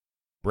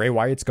 Bray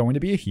Wyatt's going to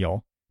be a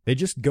heel. They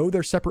just go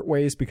their separate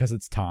ways because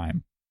it's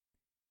time.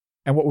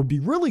 And what would be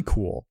really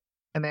cool...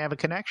 And they have a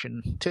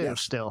connection, too,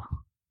 still.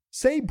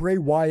 Say Bray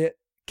Wyatt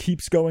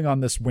keeps going on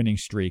this winning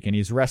streak and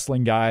he's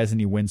wrestling guys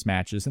and he wins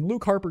matches, and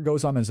Luke Harper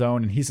goes on his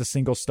own and he's a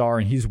single star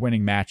and he's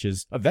winning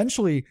matches.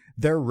 Eventually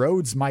their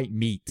roads might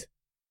meet,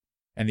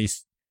 and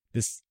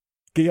this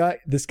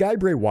guy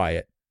Bray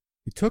Wyatt,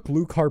 who took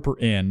Luke Harper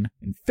in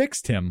and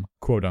fixed him,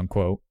 quote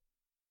unquote,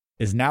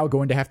 is now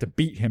going to have to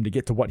beat him to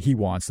get to what he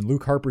wants, and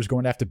Luke Harper's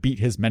going to have to beat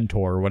his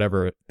mentor, or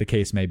whatever the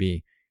case may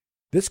be.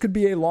 This could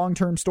be a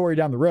long-term story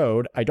down the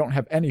road. I don't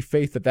have any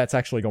faith that that's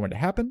actually going to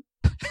happen.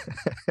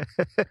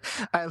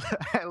 I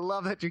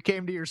love that you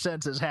came to your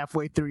senses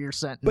halfway through your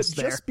sentence.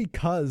 But just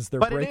because they're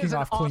breaking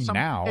off clean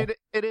now,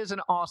 it is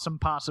an awesome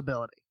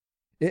possibility.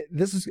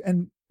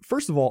 And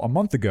first of all, a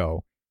month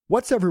ago,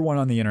 what's everyone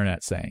on the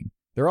internet saying?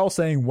 They're all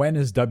saying, when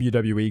is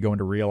WWE going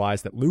to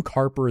realize that Luke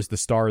Harper is the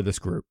star of this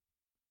group?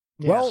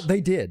 Yes. Well,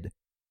 they did.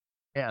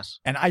 Yes.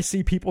 And I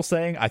see people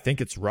saying, I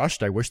think it's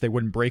rushed. I wish they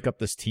wouldn't break up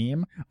this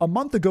team. A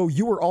month ago,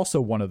 you were also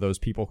one of those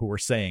people who were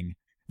saying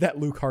that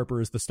Luke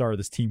Harper is the star of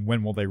this team.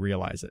 When will they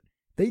realize it?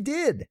 They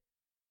did.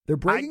 They're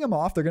breaking him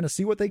off. They're going to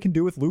see what they can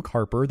do with Luke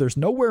Harper. There's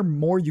nowhere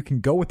more you can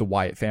go with the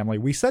Wyatt family.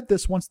 We said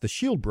this once the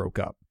Shield broke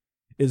up,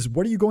 is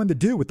what are you going to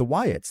do with the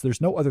Wyatts?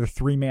 There's no other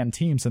three-man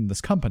teams in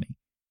this company.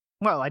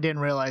 Well, I didn't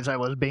realize I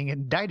was being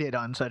indicted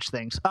on such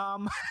things.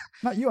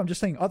 Not you, I'm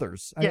just saying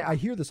others. Yeah. I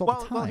hear this all the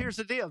time. Well, here's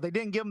the deal. They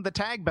didn't give them the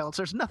tag belts.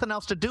 There's nothing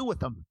else to do with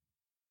them.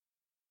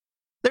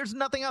 There's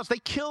nothing else. They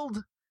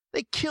killed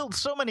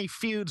so many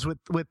feuds with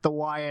the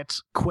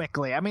Wyatts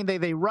quickly. I mean,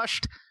 they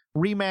rushed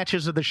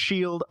rematches of the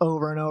Shield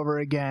over and over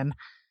again.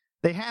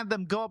 They had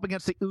them go up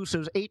against the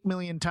Usos 8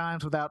 million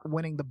times without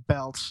winning the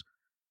belts.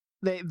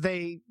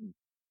 They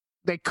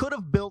could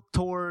have built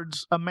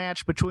towards a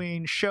match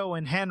between Show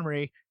and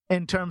Henry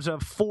in terms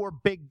of 4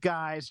 big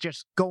guys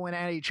just going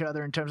at each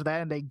other in terms of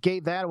that, and they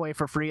gave that away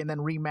for free and then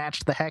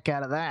rematched the heck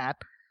out of that.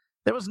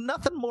 There was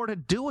nothing more to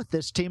do with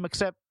this team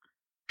except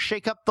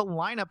shake up the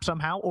lineup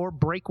somehow or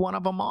break one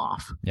of them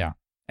off. Yeah,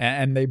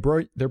 and they're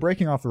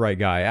breaking off the right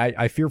guy.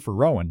 I fear for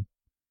Rowan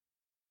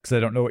because I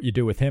don't know what you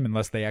do with him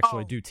unless they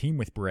actually do team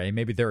with Bray.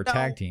 Maybe they're a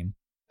tag team.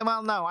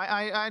 Well, no,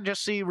 I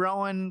just see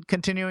Rowan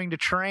continuing to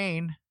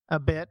train a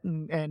bit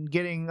and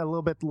getting a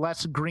little bit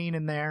less green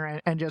in there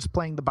and just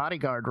playing the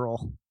bodyguard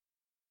role.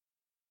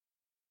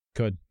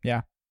 Could,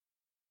 yeah.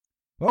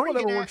 Well,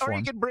 whatever works for him.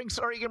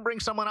 Or you can bring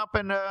someone up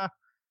and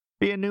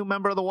be a new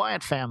member of the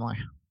Wyatt family.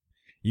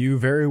 You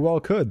very well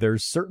could.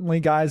 There's certainly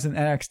guys in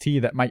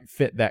NXT that might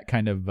fit that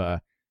kind of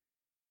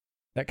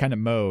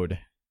mode.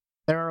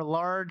 There are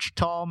large,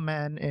 tall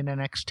men in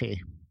NXT.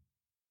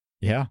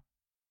 Yeah.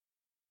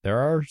 There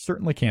are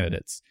certainly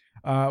candidates.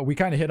 We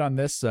kind of hit on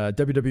this.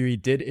 WWE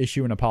did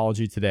issue an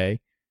apology today.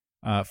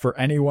 For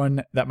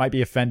anyone that might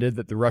be offended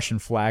that the Russian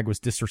flag was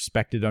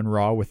disrespected on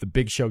Raw, with the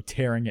Big Show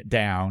tearing it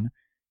down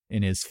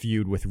in his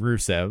feud with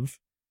Rusev.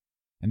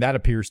 And that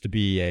appears to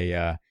be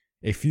a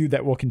feud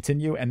that will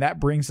continue. And that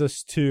brings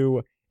us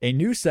to a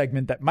new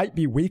segment that might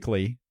be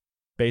weekly,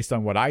 based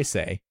on what I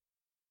say.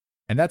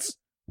 And that's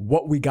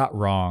what we got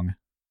wrong.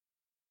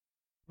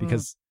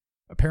 Because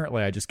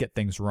apparently I just get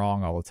things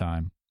wrong all the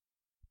time.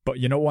 But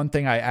you know one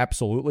thing I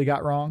absolutely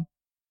got wrong?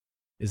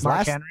 Is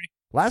Mark Henry.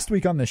 Last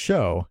week on the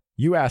show,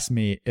 you asked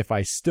me if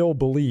I still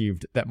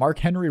believed that Mark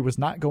Henry was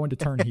not going to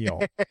turn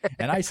heel.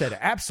 And I said,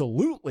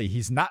 absolutely,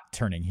 he's not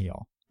turning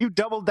heel. You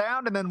doubled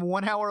down, and then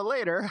 1 hour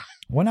later...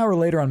 1 hour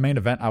later on Main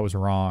Event, I was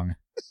wrong.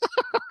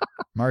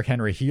 Mark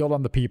Henry healed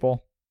on the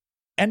people.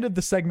 Ended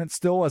the segment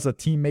still as a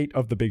teammate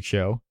of the Big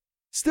Show.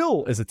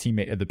 Still is a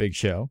teammate of the Big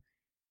Show.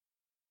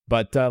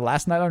 But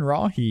last night on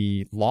Raw,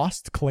 he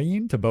lost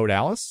clean to Bo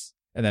Dallas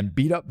and then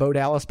beat up Bo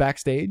Dallas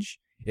backstage.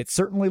 It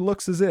certainly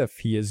looks as if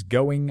he is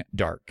going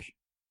dark.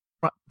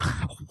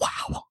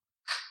 Wow.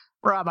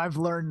 Rob, I've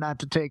learned not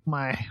to take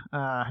my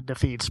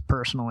defeats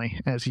personally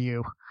as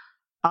you.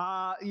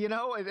 I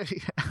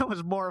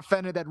was more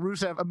offended that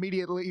Rusev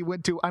immediately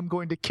went to, I'm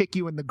going to kick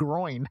you in the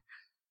groin.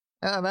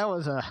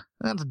 That's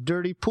a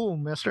dirty pool,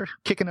 mister.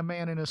 Kicking a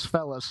man in his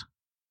fellas.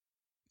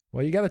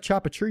 Well, you got to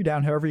chop a tree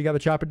down however you got to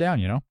chop it down,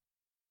 you know?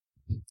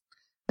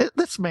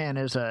 This man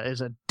is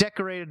a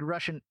decorated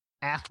Russian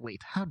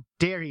athlete. How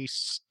dare he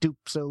stoop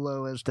so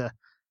low as to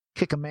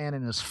kick a man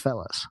in his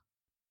fellas?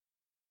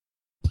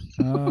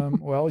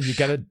 Well, you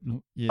do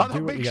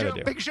what you gotta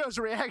do. Big Show's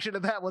reaction to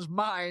that was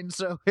mine,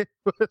 so it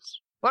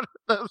was one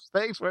of those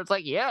things where it's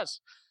like, yes.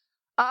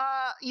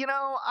 I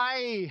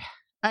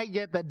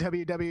get that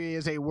WWE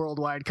is a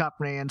worldwide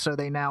company, and so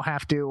they now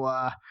have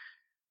to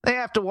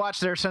watch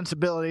their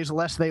sensibilities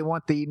lest they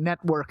want the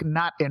network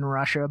not in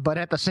Russia. But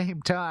at the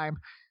same time,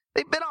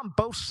 they've been on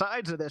both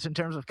sides of this in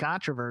terms of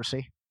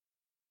controversy.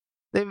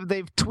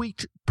 They've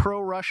tweaked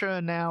pro-Russia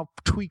and now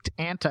tweaked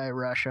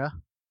anti-Russia.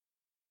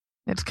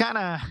 It's kind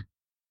of,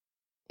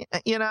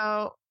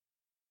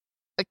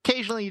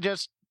 occasionally you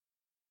just,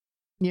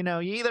 you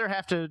either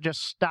have to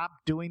just stop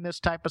doing this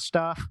type of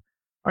stuff,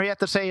 or you have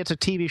to say it's a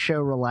TV show,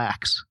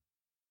 relax.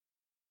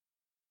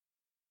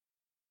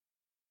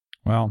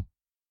 Well,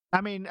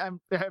 I mean, am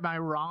I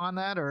wrong on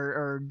that,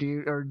 or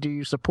do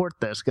you support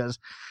this? Because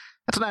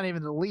that's not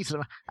even the least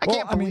of. I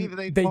can't believe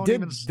they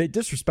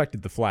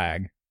disrespected the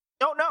flag.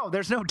 No,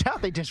 there's no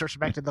doubt they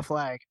disrespected the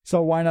flag.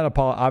 So why not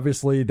apologize?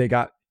 Obviously, they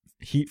got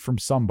heat from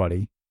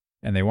somebody,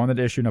 and they wanted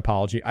to issue an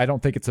apology. I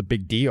don't think it's a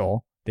big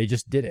deal. They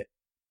just did it.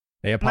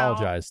 They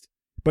apologized.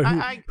 No,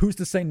 but who's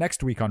to say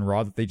next week on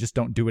Raw that they just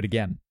don't do it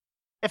again?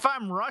 If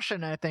I'm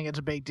Russian, I think it's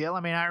a big deal. I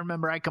mean, I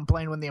remember I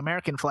complained when the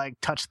American flag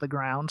touched the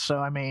ground, so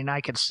I mean,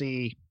 I could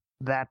see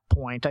that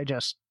point. I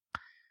just,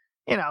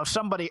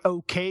 somebody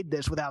okayed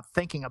this without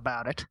thinking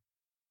about it.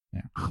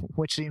 Yeah.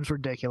 Which seems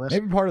ridiculous.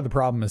 Maybe part of the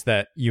problem is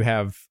that you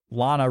have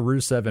Lana,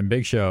 Rusev, and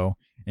Big Show,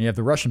 and you have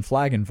the Russian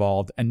flag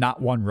involved, and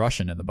not one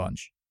Russian in the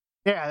bunch.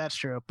 Yeah, that's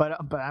true.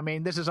 But I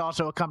mean, this is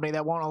also a company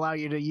that won't allow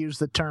you to use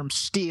the term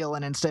steal,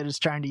 and instead is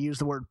trying to use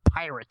the word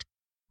pirate,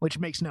 which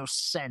makes no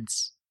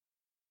sense.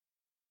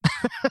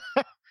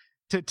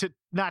 to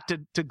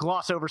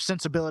gloss over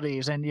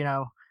sensibilities, and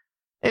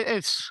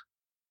it's.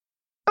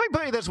 Let me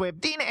put it this way: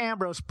 if Dean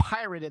Ambrose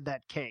pirated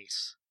that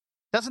case,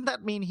 doesn't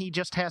that mean he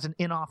just has an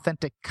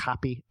inauthentic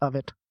copy of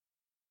it?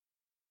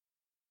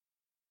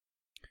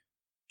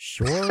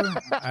 Sure.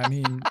 I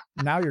mean,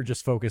 now you're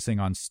just focusing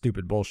on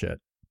stupid bullshit.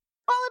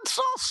 Well, it's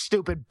all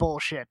stupid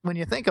bullshit when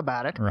you think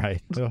about it.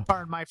 Right.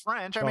 Pardon my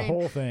French. The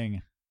whole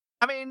thing.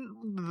 I mean,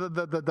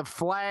 the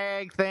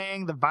flag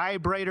thing, the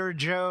vibrator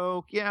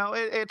joke.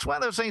 It's one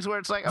of those things where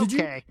it's like,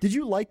 okay. Did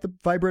you like the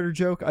vibrator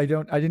joke? I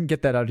didn't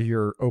get that out of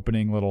your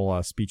opening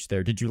little speech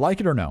there. Did you like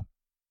it or no?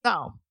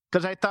 No.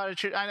 Because I thought it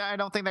should. I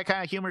don't think that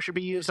kind of humor should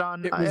be used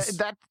on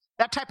that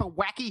type of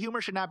wacky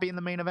humor should not be in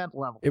the main event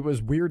level. It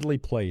was weirdly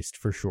placed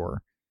for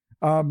sure.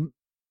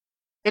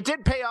 It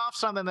did pay off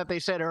something that they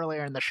said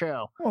earlier in the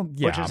show,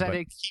 which is that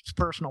it keeps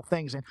personal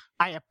things in.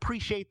 I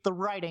appreciate the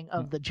writing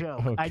of the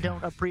joke. I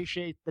don't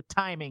appreciate the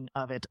timing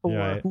of it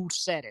or who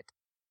said it.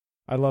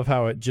 I love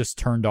how it just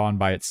turned on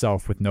by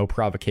itself with no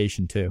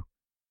provocation, too.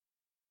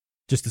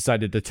 Just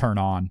decided to turn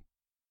on.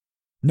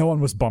 No one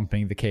was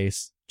bumping the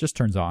case. Just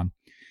turns on.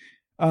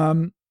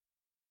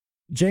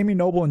 Jamie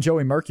Noble and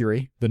Joey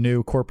Mercury, the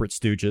new corporate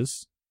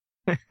stooges,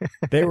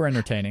 they were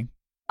entertaining.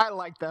 I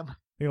like them.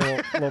 A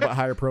little bit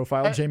higher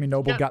profile. Jamie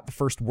Noble got the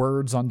first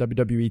words on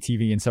WWE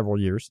TV in several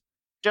years.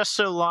 Just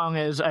so long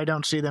as I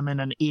don't see them in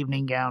an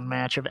evening gown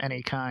match of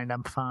any kind,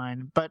 I'm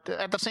fine. But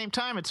at the same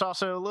time, it's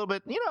also a little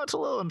bit, it's a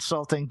little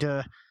insulting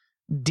to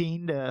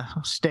Dean to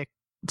stick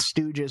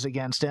stooges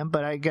against him.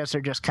 But I guess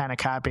they're just kind of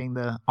copying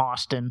the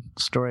Austin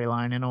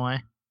storyline in a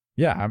way.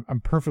 Yeah, I'm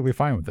perfectly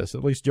fine with this.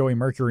 At least Joey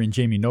Mercury and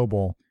Jamie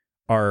Noble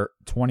are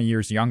 20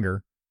 years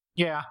younger.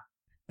 Yeah.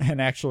 And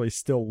actually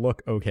still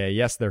look okay.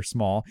 Yes, they're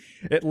small.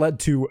 It led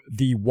to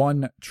the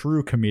one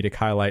true comedic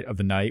highlight of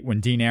the night when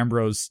Dean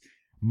Ambrose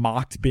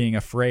mocked being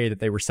afraid that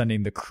they were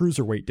sending the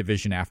cruiserweight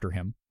division after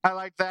him. I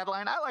like that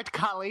line. I liked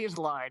Khali's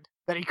line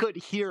that he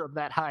couldn't hear him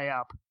that high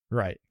up.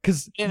 Right,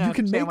 because you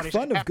can make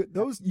fun of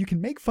those. You can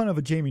make fun of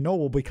a Jamie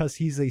Noble because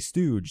he's a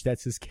stooge.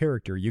 That's his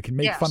character. You can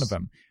make fun of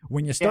him.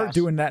 When you start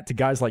doing that to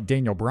guys like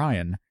Daniel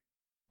Bryan,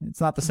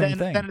 it's not the same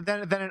thing.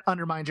 Then it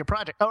undermines your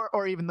project,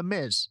 or even the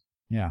Miz.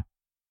 Yeah.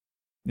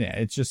 Yeah,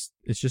 it's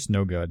just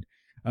no good.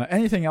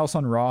 Anything else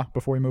on Raw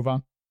before we move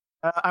on?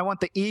 I want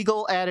the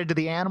Eagle added to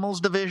the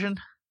Animals division.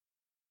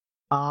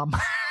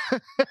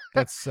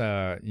 That's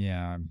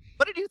yeah.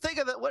 What did you think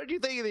of that? What did you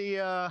think of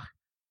the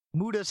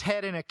Muda's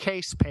head in a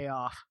case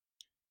payoff?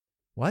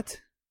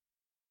 What?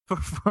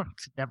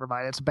 Never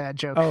mind, it's a bad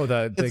joke. Oh,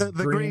 the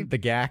green, the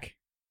gack.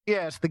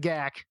 Yes, the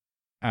gack.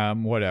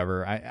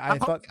 Whatever. I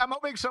thought I'm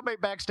hoping somebody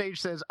backstage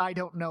says I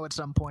don't know at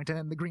some point, and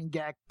then the green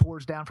gack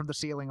pours down from the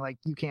ceiling. Like,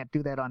 you can't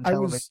do that on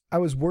television. I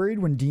was worried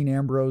when Dean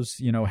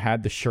Ambrose,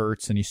 had the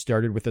shirts and he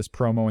started with this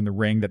promo in the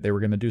ring that they were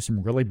going to do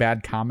some really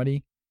bad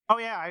comedy. Oh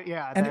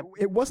yeah. And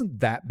it wasn't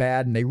that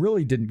bad, and they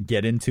really didn't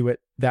get into it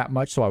that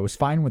much, so I was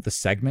fine with the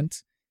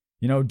segment.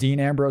 Dean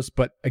Ambrose.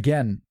 But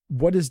again,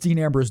 what is Dean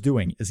Ambrose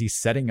doing? Is he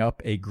setting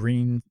up a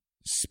green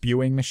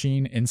spewing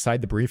machine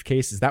inside the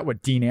briefcase? Is that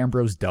what Dean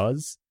Ambrose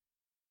does?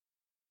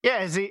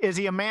 Yeah, is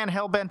he a man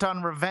hell-bent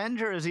on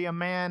revenge, or is he a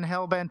man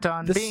hell-bent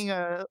on being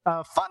a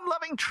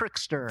fun-loving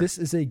trickster? This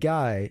is a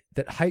guy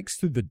that hikes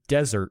through the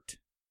desert,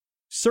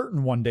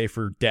 certain one day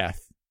for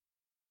death.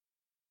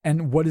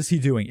 And what is he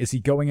doing? Is he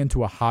going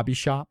into a hobby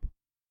shop?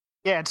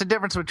 Yeah, it's a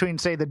difference between,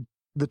 say,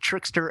 the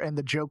trickster and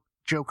the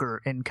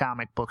Joker in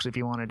comic books, if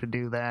you wanted to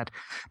do that.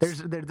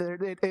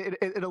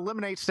 It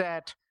eliminates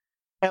that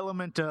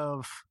element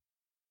of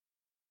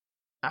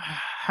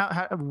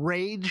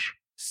rage.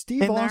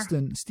 Steve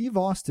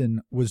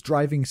Austin was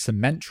driving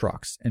cement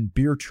trucks and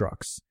beer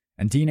trucks,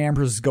 and Dean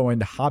Ambrose is going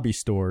to hobby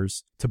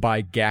stores to buy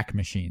gack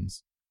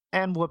machines.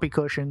 And whoopee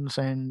cushions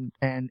and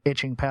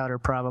itching powder,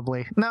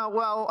 probably. No,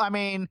 well, I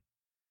mean,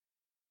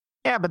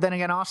 yeah, but then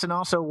again, Austin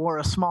also wore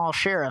a small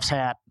sheriff's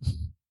hat.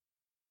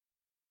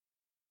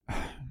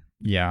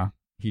 Yeah,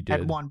 he did.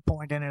 At one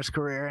point in his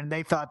career, and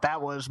they thought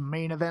that was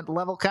main event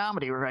level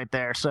comedy right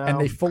there. So, and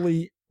they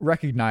fully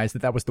recognized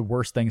that was the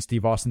worst thing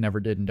Steve Austin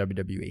ever did in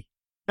WWE.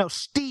 No,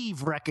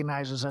 Steve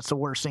recognizes that's the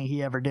worst thing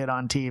he ever did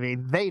on TV.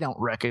 They don't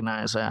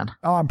recognize that.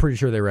 Oh, I'm pretty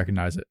sure they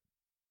recognize it.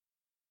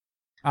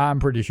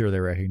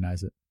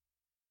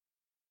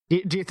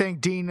 Do you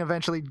think Dean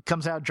eventually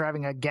comes out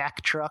driving a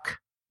gack truck?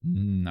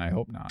 I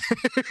hope not.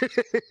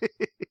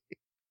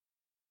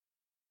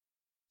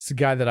 It's a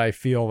guy that I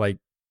feel like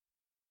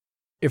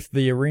if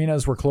the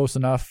arenas were close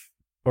enough,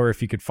 or if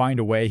he could find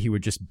a way, he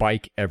would just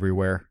bike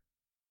everywhere.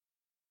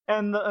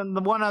 And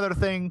the one other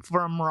thing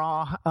from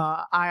Raw,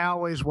 I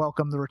always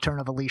welcome the return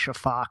of Alicia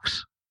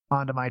Fox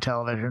onto my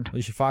television.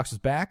 Alicia Fox is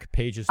back.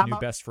 Paige's new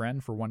best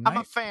friend for one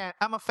night.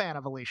 I'm a fan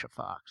of Alicia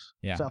Fox.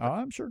 Yeah, so,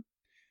 I'm sure.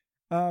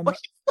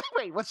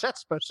 Wait, what's that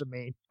supposed to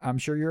mean? I'm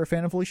sure you're a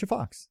fan of Alicia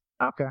Fox.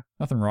 Okay.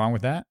 Nothing wrong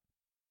with that.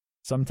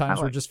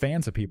 Sometimes we're just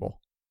fans of people.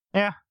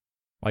 Yeah.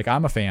 Like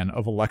I'm a fan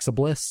of Alexa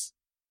Bliss.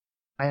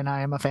 And I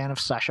am a fan of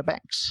Sasha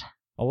Banks.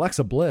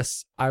 Alexa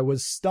Bliss, I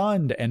was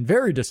stunned and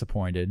very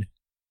disappointed.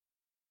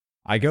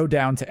 I go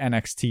down to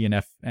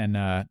NXT and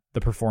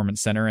the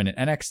Performance Center, and at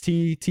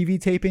NXT TV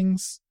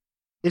tapings.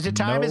 Is it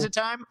time? Is it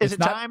time? Is it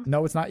time?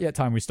 No, it's not yet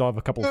time. We still have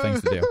a couple of things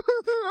to do. I want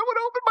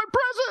to open my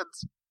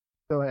presents.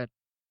 Go ahead.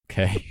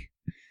 Okay.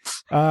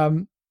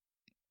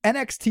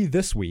 NXT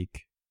this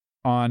week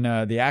on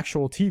the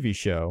actual TV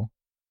show,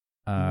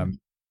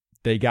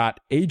 they got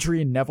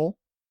Adrian Neville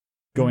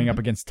going up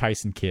against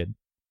Tyson Kidd.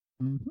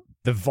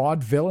 The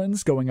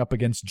Vaudevillains going up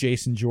against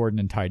Jason Jordan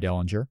and Ty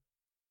Dillinger.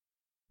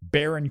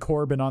 Baron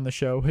Corbin on the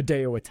show,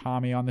 Hideo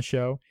Itami on the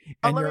show.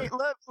 And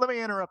let me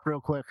interrupt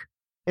real quick.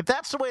 If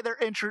that's the way they're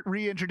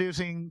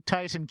reintroducing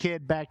Tyson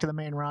Kidd back to the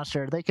main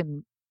roster, they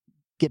can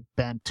get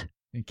bent.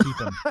 And keep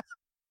him.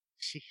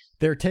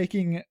 They're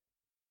taking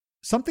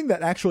something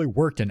that actually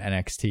worked in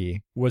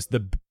NXT was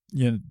the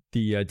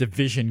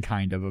division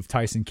kind of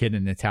Tyson Kidd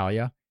and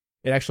Natalya.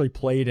 It actually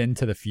played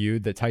into the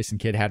feud that Tyson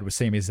Kidd had with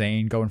Sami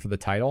Zayn going for the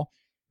title.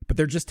 But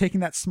they're just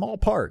taking that small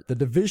part, the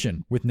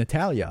division with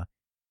Natalya,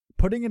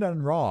 putting it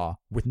on Raw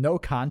with no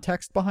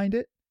context behind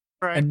it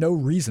and no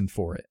reason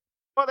for it.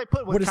 Well, they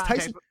put with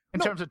context in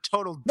terms of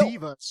total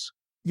divas.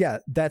 Yeah,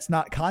 that's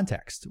not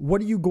context.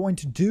 What are you going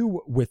to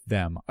do with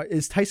them?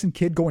 Is Tyson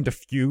Kidd going to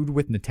feud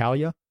with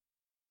Natalya?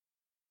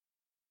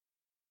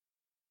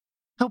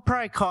 He'll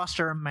probably cost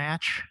her a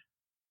match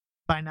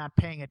by not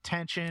paying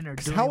attention or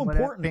doing how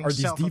whatever, important are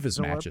these divas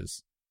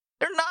matches?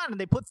 They're not, and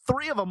they put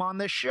 3 of them on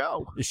this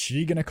show. Is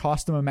she going to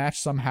cost him a match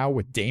somehow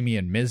with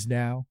Damian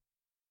Mizdow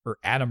or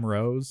Adam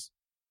Rose?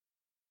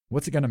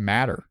 What's it going to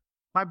matter?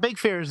 My big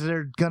fear is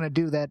they're going to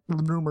do that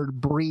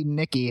rumored Brie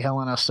Nikki Hell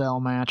in a Cell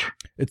match.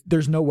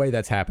 There's no way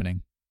that's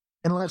happening.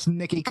 Unless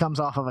Nikki comes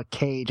off of a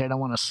cage. I don't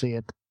want to see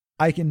it.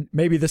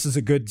 Maybe this is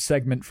a good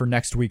segment for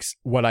next week's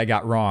What I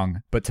Got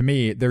Wrong, but to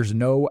me, there's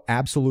no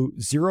absolute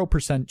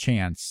 0%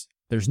 chance.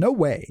 There's no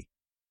way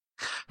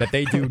that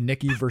they do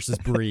Nikki versus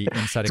Brie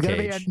inside a cage.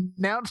 It's going to be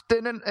announced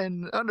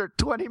in under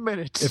 20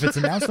 minutes. If it's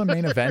announced on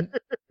main event,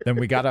 then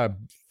we got a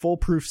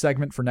foolproof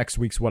segment for next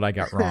week's What I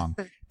Got Wrong.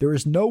 There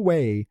is no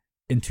way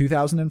in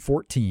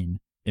 2014,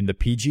 in the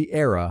PG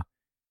era,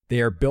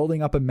 they are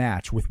building up a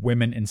match with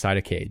women inside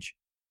a cage.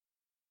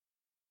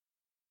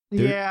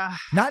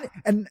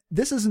 And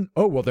this isn't,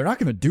 they're not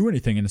going to do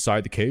anything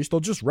inside the cage. They'll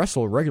just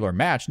wrestle a regular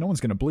match. No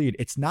one's going to bleed.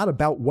 It's not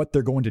about what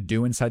they're going to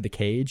do inside the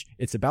cage.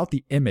 It's about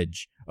the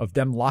image of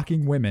them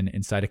locking women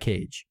inside a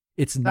cage.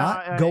 It's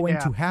not going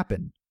to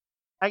happen.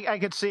 I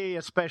could see,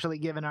 especially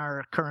given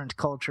our current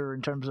culture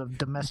in terms of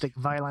domestic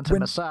violence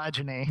and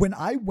misogyny. When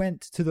I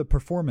went to the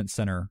Performance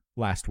Center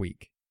last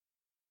week,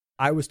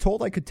 I was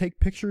told I could take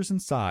pictures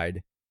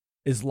inside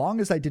as long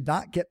as I did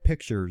not get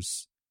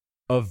pictures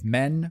of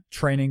men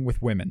training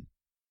with women.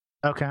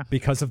 Okay.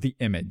 Because of the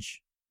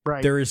image.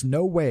 Right. There is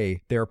no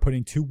way they are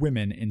putting 2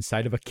 women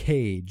inside of a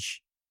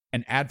cage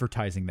and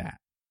advertising that.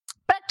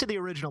 Back to the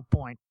original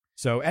point.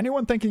 So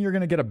anyone thinking you're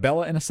going to get a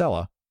Bella and a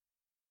Cella,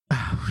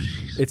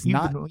 it's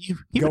not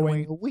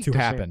going to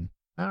happen.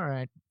 All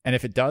right. And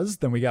if it does,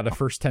 then we got a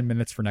first 10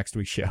 minutes for next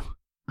week's show.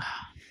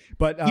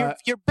 But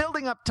you're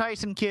building up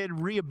Tyson Kidd,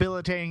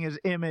 rehabilitating his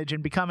image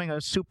and becoming a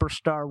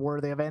superstar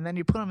worthy of it, and then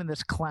you put him in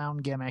this clown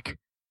gimmick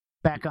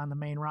back on the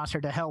main roster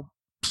to help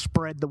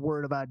spread the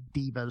word about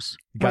divas.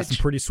 Got some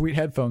pretty sweet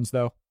headphones,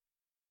 though.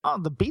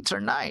 Oh, the beats are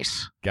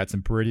nice. Got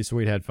some pretty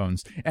sweet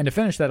headphones. And to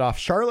finish that off,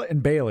 Charlotte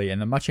and Bayley in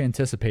the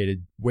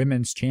much-anticipated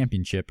Women's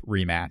Championship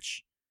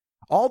rematch.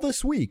 All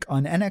this week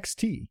on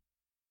NXT.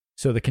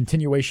 So the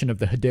continuation of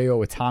the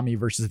Hideo Itami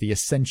versus the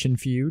Ascension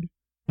feud.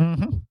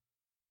 Mm-hmm.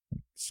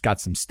 It's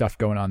got some stuff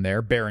going on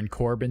there. Baron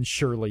Corbin,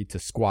 surely to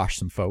squash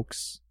some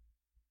folks.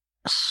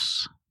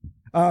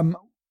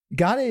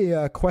 Got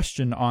a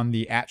question on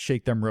the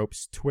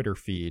 @ShakeThemRopes Twitter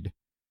feed.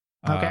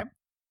 Okay.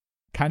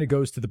 Kind of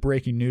goes to the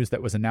breaking news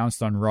that was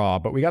announced on Raw,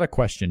 but we got a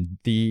question.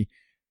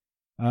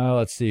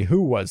 Let's see,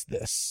 who was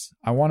this?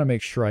 I want to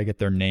make sure I get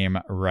their name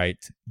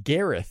right.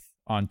 Gareth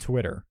on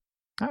Twitter.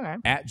 Okay.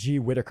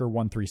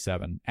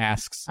 @GWhitaker137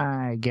 asks,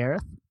 Hi,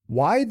 Gareth.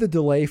 Why the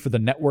delay for the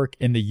network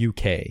in the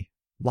UK?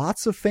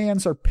 Lots of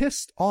fans are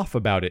pissed off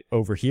about it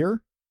over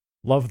here.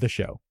 Love the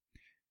show.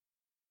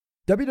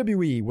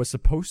 WWE was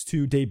supposed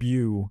to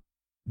debut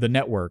the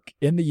network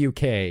in the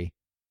UK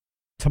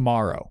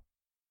tomorrow,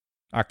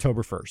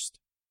 October 1st.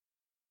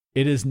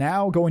 It is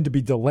now going to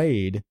be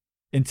delayed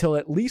until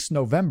at least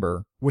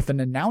November, with an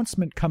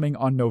announcement coming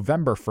on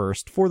November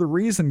 1st for the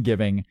reason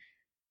giving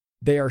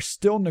they are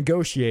still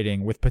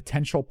negotiating with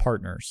potential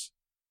partners.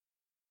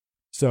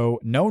 So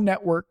no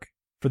network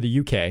for the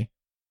UK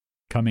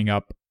coming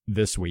up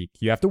this week.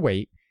 You have to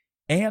wait.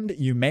 And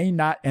you may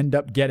not end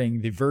up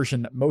getting the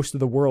version that most of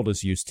the world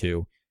is used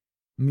to.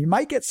 You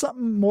might get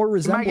something more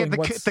resembling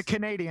the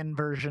Canadian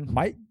version.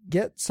 Might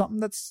get something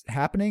that's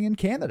happening in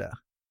Canada.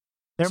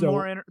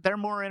 They're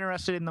more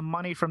interested in the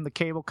money from the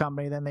cable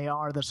company than they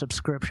are the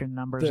subscription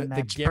numbers, and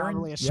that's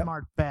probably a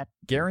smart bet.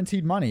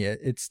 Guaranteed money.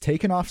 It's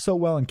taken off so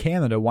well in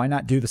Canada. Why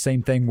not do the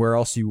same thing where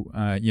else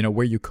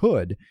where you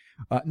could?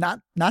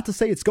 Not to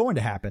say it's going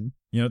to happen.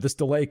 This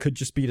delay could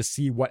just be to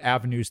see what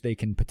avenues they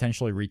can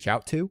potentially reach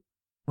out to.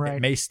 Right.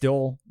 It may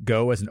still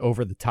go as an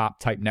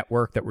over-the-top type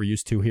network that we're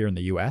used to here in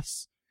the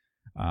U.S.,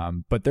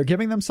 but they're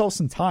giving themselves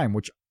some time,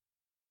 which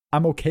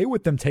I'm okay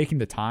with them taking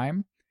the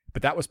time,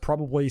 but that was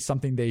probably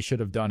something they should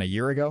have done a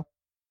year ago,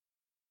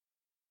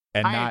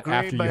 and not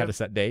after you had a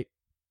set date.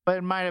 But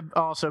it might have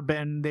also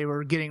been they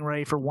were getting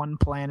ready for one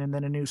plan, and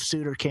then a new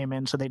suitor came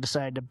in, so they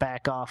decided to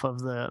back off of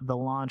the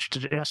launch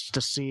just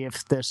to see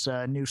if this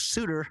new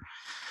suitor,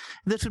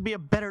 this would be a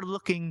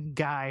better-looking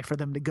guy for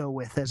them to go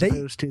with as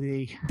opposed to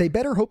the... They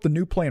better hope the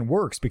new plan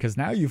works, because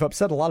now you've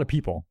upset a lot of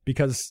people.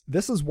 Because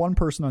this is one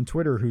person on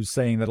Twitter who's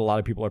saying that a lot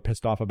of people are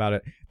pissed off about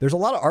it. There's a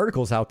lot of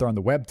articles out there on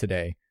the web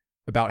today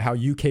about how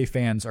UK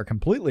fans are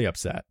completely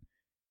upset.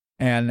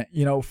 And,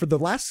 for the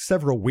last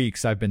several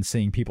weeks, I've been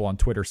seeing people on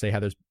Twitter say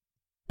how there's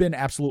been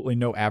absolutely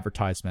no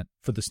advertisement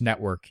for this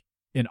network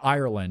in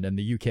Ireland and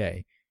the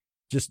UK.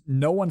 Just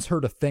no one's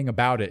heard a thing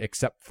about it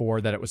except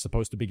for that it was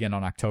supposed to begin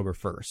on October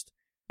 1st.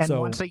 And so,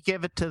 once they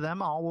give it to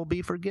them, all will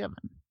be forgiven.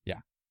 Yeah.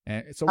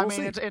 And so we'll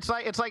see. It's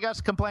like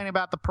us complaining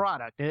about the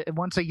product.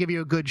 Once they give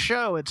you a good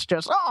show, it's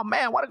just, oh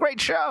man, what a great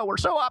show! We're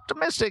so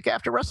optimistic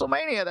after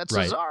WrestleMania that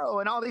Cesaro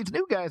and all these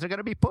new guys are going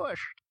to be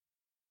pushed.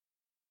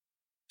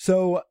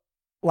 So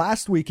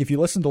last week, if you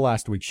listened to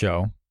last week's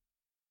show,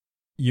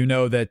 you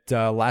know that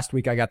last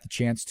week I got the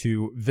chance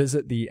to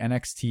visit the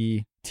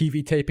NXT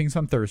TV tapings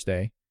on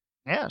Thursday.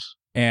 Yes.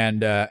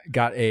 And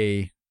got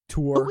a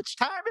tour. Oh, it's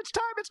time.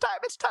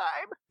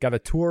 Got a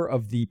tour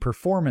of the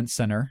Performance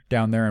Center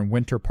down there in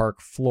Winter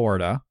Park,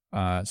 Florida. So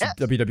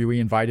WWE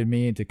invited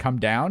me to come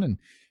down, and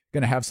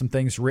going to have some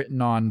things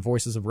written on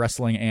Voices of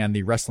Wrestling and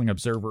the Wrestling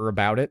Observer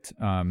about it,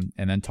 and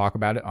then talk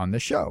about it on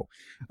this show.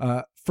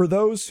 For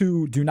those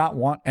who do not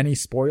want any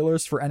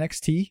spoilers for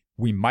NXT,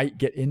 we might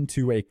get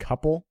into a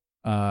couple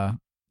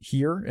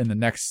here in the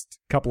next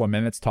couple of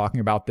minutes talking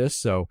about this,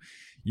 so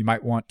you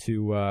might want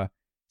to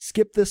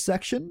skip this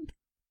section.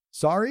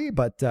 Sorry,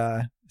 but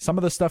some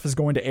of the stuff is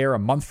going to air a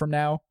month from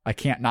now. I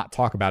can't not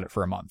talk about it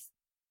for a month.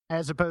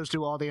 As opposed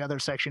to all the other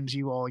sections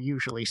you all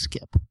usually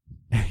skip.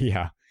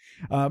 Yeah.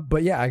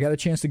 But yeah, I got a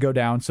chance to go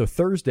down. So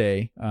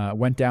Thursday,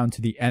 went down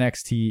to the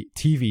NXT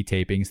TV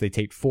tapings. They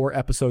taped 4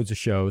 episodes of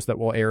shows that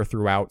will air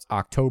throughout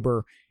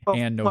October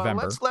and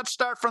November. Let's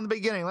start from the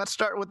beginning. Let's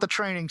start with the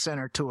Training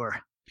Center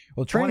tour.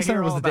 Well, Training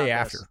Center was the day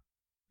after.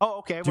 Oh,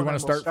 okay. Do you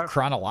want to start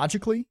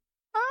chronologically?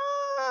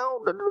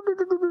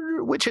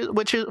 Which is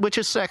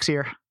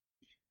sexier?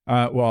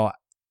 Well,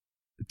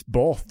 it's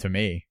both to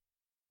me.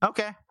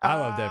 Okay. I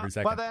loved every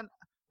second.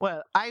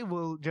 Well, I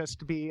will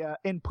just be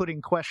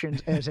inputting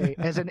questions as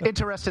an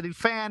interested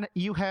fan.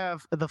 You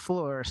have the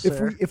floor,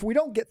 sir. If we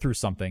don't get through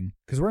something,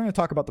 because we're going to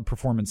talk about the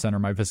Performance Center,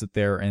 my visit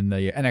there, and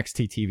the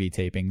NXT TV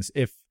tapings.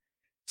 If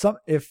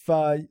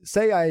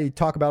say I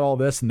talk about all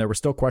this and there were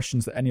still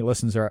questions that any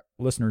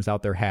listeners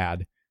out there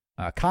had,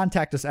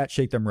 contact us at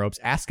Shake Them Ropes.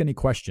 Ask any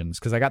questions,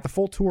 because I got the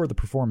full tour of the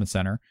Performance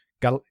Center.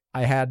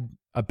 I had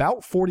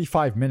about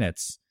 45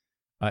 minutes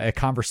a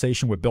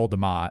conversation with Bill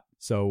DeMott.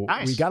 So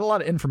nice. We got a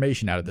lot of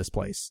information out of this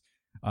place.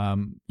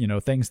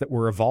 Things that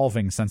were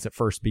evolving since it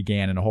first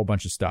began and a whole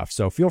bunch of stuff.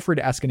 So feel free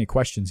to ask any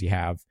questions you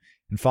have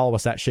and follow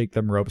us at Shake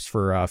Them Ropes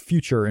for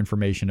future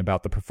information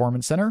about the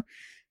Performance Center,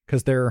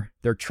 because they're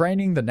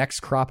training the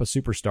next crop of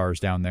superstars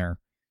down there.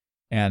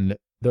 And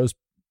those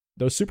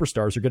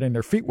superstars are getting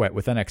their feet wet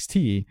with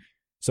NXT.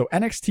 So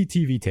NXT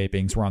TV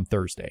tapings were on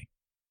Thursday.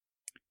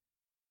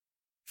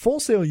 Full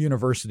Sail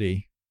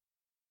University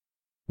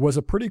was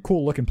a pretty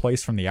cool looking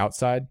place from the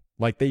outside.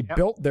 Like, they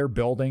built their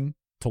building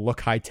to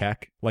look high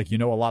tech. Like, a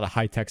lot of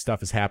high tech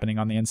stuff is happening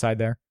on the inside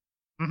there.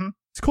 Mm-hmm.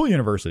 It's a cool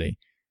university.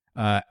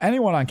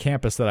 Anyone on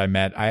campus that I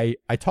met, I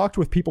talked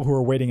with people who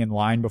were waiting in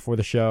line before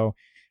the show.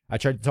 I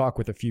tried to talk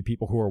with a few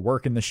people who were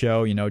working the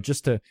show,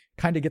 just to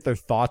kind of get their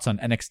thoughts on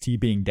NXT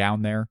being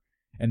down there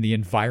and the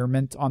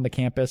environment on the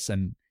campus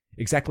and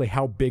exactly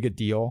how big a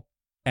deal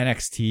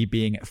NXT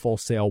being at Full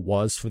Sail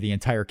was for the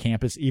entire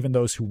campus, even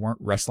those who weren't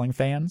wrestling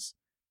fans.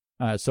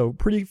 So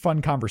pretty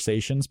fun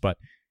conversations, but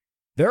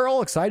they're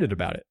all excited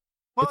about it.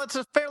 Well, it's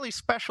a fairly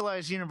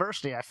specialized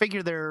university. I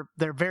figure they're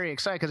very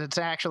excited because it's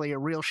actually a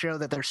real show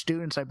that their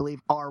students, I believe,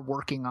 are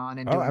working on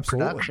and doing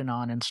production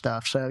on and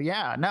stuff. So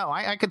yeah, no,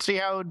 I could see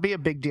how it would be a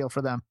big deal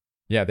for them.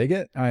 Yeah, they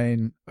get,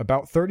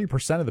 about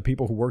 30% of the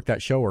people who work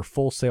that show are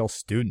Full Sail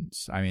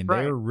students.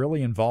 They're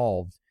really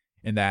involved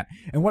in that.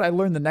 And what I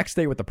learned the next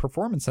day with the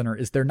Performance Center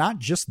is they're not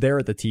just there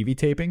at the TV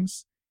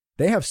tapings.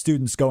 They have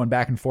students going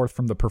back and forth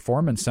from the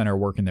Performance Center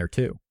working there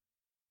too.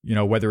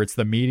 Whether it's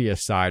the media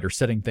side or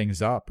setting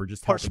things up or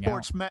just helping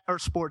out. Or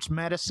sports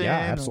medicine. Yeah,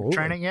 absolutely.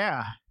 Training,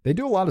 yeah. They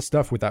do a lot of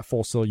stuff with that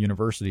Full Sail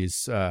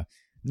Universities,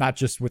 not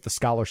just with the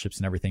scholarships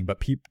and everything,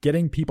 but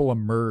getting people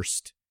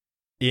immersed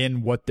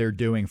in what they're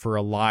doing for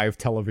a live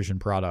television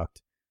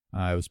product.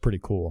 It was pretty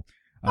cool.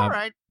 All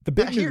right. The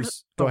big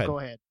news. Go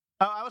ahead.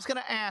 I was going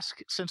to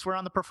ask, since we're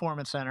on the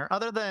Performance Center,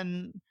 other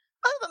than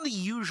the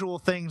usual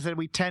things that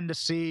we tend to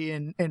see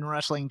in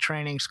wrestling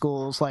training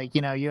schools, like,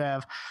 you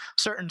have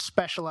certain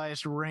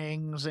specialized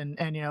rings and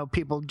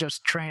people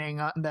just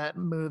training that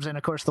moves, and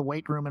of course the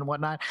weight room and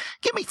whatnot.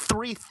 Give me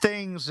 3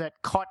 things that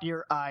caught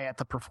your eye at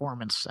the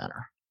Performance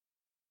Center.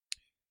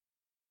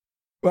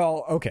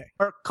 Well, okay.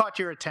 Or caught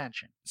your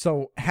attention.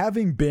 So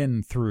having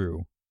been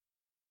through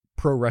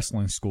pro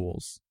wrestling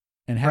schools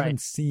and having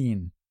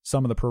seen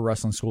some of the pro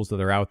wrestling schools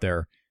that are out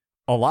there,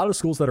 a lot of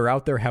schools that are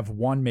out there have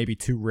 1, maybe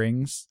 2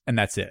 rings, and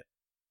that's it.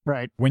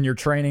 Right. When you're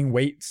training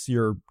weights,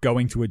 you're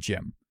going to a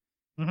gym.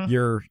 Mm-hmm.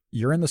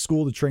 You're in the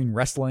school to train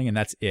wrestling, and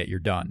that's it. You're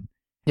done.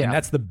 Yeah. And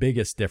that's the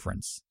biggest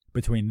difference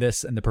between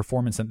this and the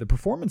Performance Center. The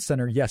Performance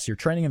Center, yes, you're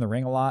training in the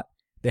ring a lot.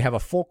 They have a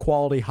full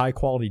quality, high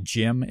quality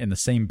gym in the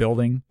same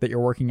building that you're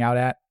working out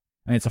at.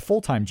 And it's a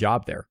full-time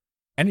job there.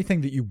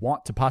 Anything that you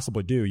want to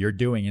possibly do, you're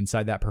doing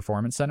inside that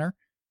Performance Center.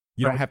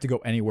 You don't have to go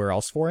anywhere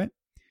else for it.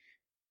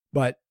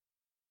 But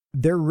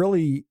they're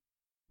really,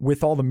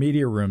 with all the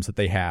media rooms that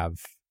they have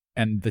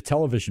and the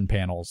television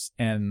panels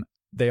and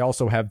they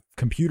also have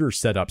computers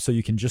set up so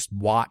you can just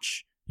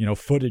watch,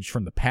 footage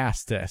from the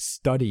past to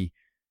study,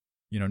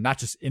 not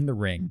just in the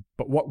ring,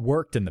 but what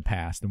worked in the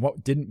past and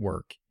what didn't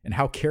work and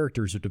how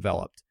characters are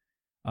developed.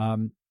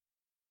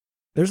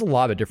 There's a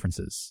lot of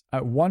differences.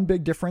 One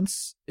big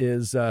difference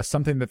is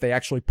something that they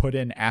actually put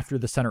in after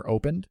the center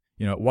opened.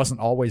 It wasn't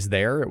always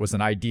there. It was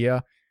an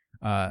idea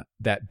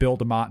that Bill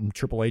DeMott and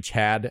Triple H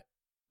had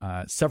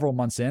several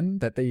months in,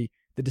 that they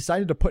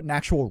decided to put an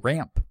actual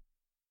ramp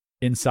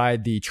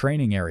inside the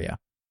training area.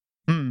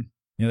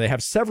 They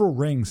have several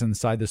rings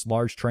inside this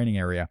large training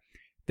area.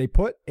 They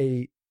put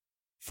a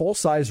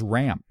full-size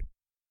ramp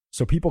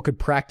so people could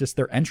practice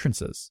their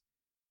entrances.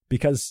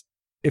 Because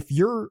if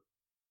you're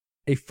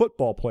a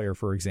football player,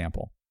 for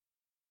example,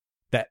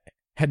 that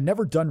had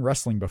never done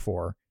wrestling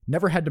before,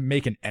 never had to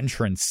make an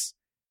entrance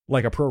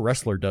like a pro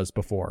wrestler does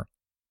before,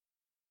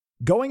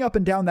 going up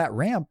and down that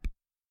ramp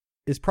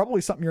is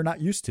probably something you're not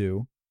used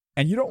to,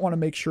 and you don't want to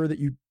make sure that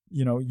you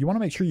want to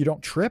make sure you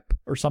don't trip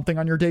or something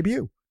on your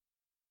debut.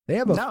 They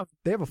have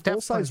a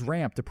full-size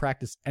ramp to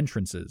practice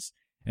entrances.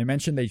 I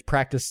mentioned they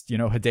practiced,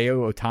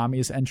 Hideo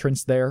Itami's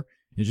entrance there,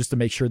 just to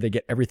make sure they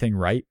get everything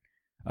right.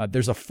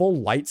 There's a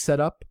full light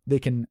setup. They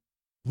can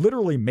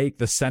literally make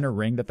the center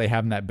ring that they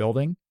have in that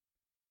building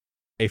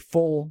a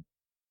full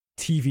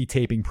TV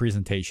taping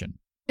presentation.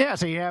 Yeah,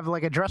 so you have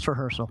like a dress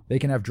rehearsal. They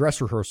can have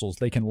dress rehearsals.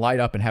 They can light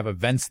up and have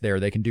events there.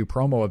 They can do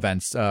promo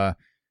events. The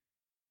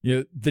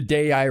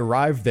day I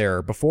arrived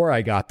there, before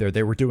I got there,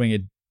 they were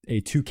doing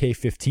a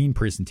 2K15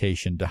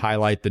 presentation to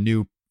highlight the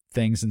new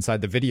things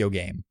inside the video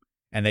game.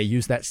 And they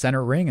use that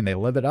center ring and they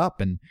live it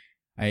up. And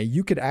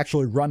you could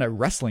actually run a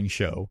wrestling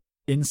show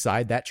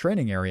inside that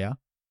training area,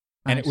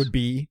 and it would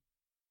be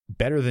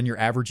better than your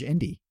average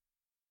indie.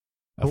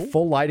 A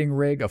full lighting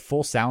rig, a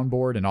full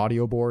soundboard, an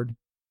audio board,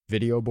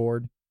 video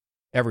board,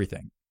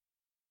 everything.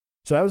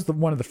 So that was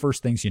one of the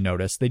first things you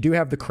notice. They do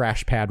have the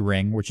crash pad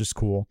ring, which is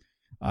cool.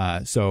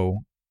 So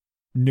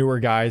newer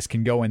guys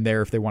can go in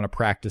there if they want to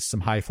practice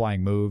some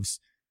high-flying moves.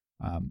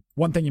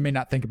 One thing you may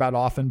not think about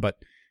often, but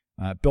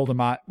Bill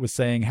DeMott was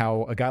saying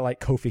how a guy like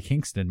Kofi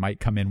Kingston might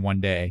come in one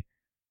day.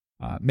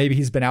 Maybe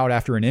he's been out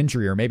after an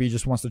injury, or maybe he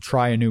just wants to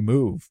try a new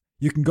move.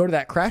 You can go to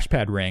that crash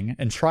pad ring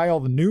and try all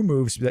the new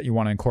moves that you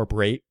want to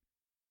incorporate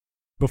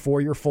before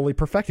you're fully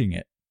perfecting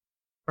it.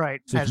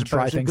 Right. So you can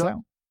try things out.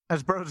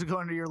 As opposed to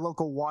going to your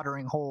local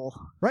watering hole.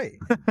 Right.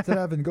 Instead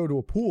of having to go to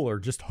a pool or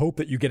just hope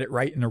that you get it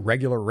right in a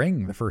regular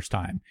ring the first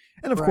time.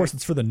 And of course,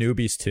 it's for the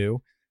newbies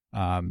too.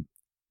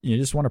 You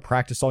just want to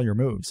practice all your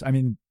moves. I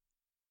mean,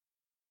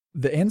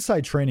 the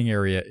inside training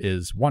area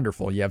is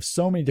wonderful. You have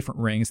so many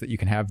different rings that you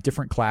can have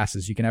different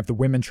classes. You can have the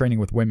women training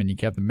with women. You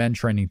can have the men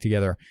training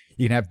together.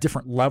 You can have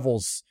different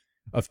levels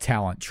of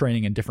talent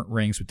training in different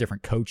rings with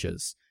different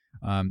coaches.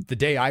 The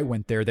day I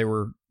went there, they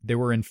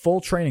were in full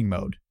training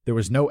mode. There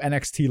was no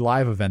NXT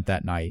live event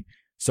that night.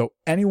 So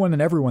anyone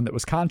and everyone that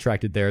was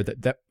contracted there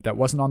that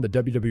wasn't on the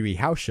WWE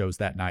house shows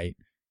that night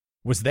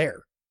was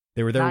there.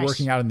 They were there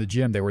working out in the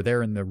gym. They were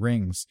there in the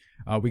rings.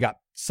 We got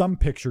some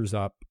pictures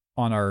up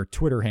on our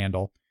Twitter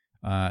handle.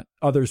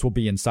 Others will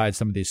be inside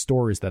some of these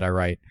stories that I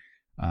write.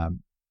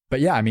 But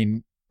yeah, I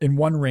mean, in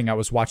one ring, I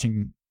was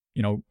watching,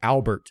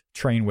 Albert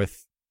train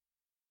with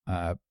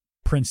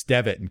Prince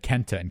Devitt and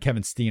Kenta and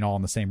Kevin Steen all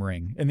in the same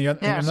ring. In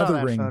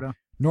another ring, photo.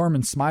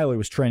 Norman Smiley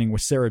was training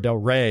with Sarah Del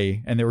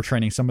Rey, and they were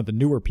training some of the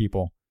newer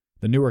people,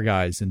 the newer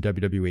guys in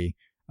WWE,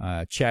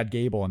 Chad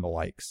Gable and the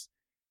likes.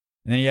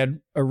 And then he had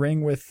a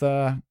ring with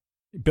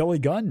Billy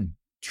Gunn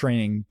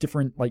training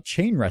different, like,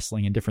 chain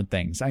wrestling and different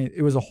things.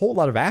 It was a whole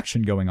lot of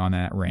action going on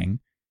in that ring.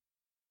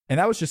 And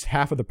that was just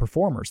half of the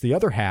performers. The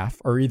other half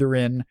are either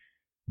in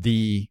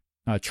the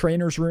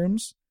trainers'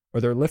 rooms,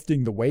 or they're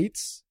lifting the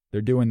weights.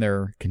 They're doing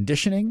their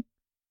conditioning.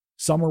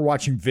 Some are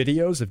watching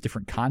videos of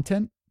different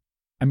content.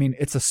 I mean,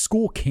 it's a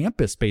school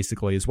campus,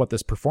 basically, is what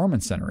this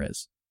performance center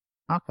is.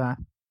 Okay.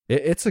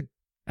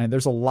 And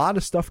there's a lot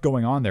of stuff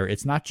going on there.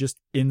 It's not just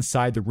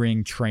inside the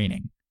ring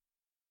training.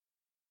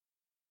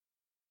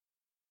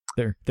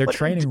 They're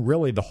training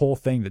really the whole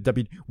thing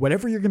that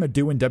whatever you're going to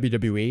do in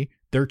WWE,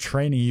 they're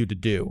training you to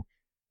do.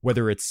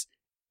 Whether it's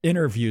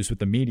interviews with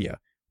the media,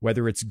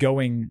 whether it's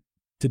going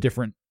to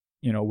different,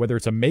 whether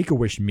it's a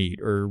Make-A-Wish meet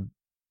or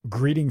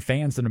greeting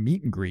fans in a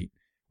meet and greet,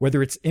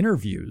 whether it's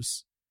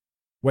interviews,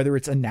 whether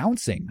it's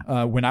announcing.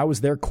 When I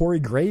was there, Corey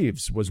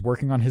Graves was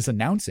working on his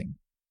announcing.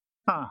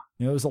 Huh.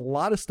 There's a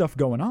lot of stuff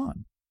going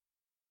on.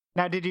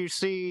 Now, did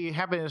you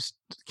happen to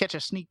catch a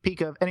sneak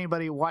peek of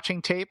anybody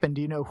watching tape, and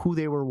do you know who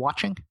they were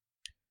watching?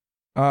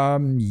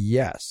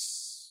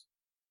 Yes.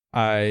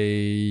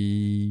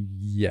 I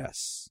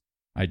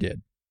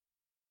did.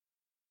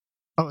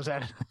 Oh, is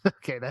that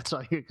okay? That's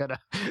all you're gonna.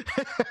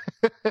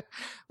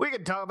 We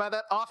can talk about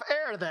that off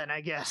air then,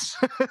 I guess.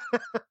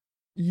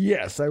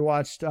 Yes, I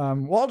watched.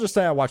 I'll just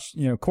say I watched.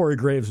 Corey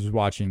Graves was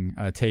watching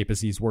tape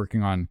as he's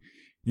working on,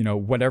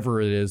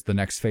 whatever it is the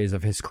next phase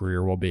of his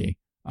career will be.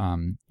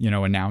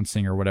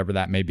 Announcing or whatever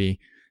that may be.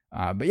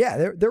 But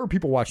yeah, there were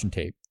people watching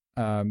tape.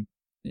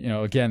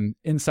 again,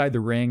 inside the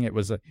ring, it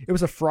was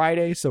a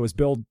Friday, so as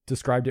Bill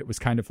described it, was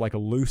kind of like a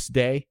loose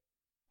day.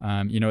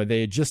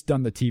 They had just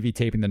done the TV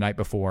taping the night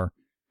before.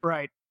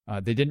 Right.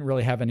 They didn't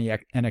really have any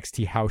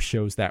NXT house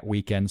shows that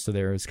weekend, so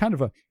there was kind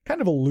of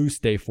a loose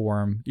day for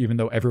them, even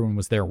though everyone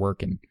was there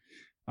working.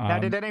 Now,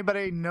 did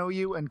anybody know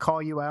you and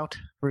call you out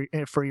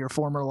for your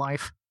former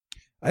life?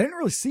 I didn't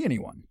really see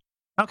anyone.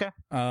 Okay.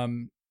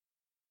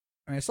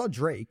 I saw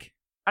Drake.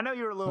 I know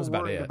you were a little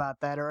worried about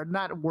that, or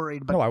not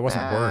worried, but no, I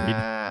wasn't worried. No,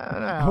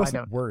 I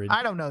wasn't worried.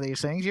 I don't know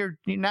these things. You're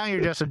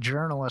just a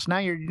journalist. Now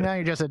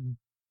you're just a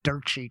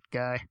dirt sheet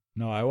guy.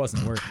 No, I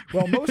wasn't worried.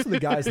 Well, most of the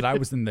guys that I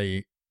was in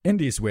the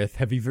Indies with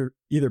have either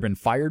been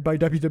fired by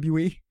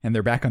WWE and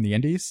they're back on the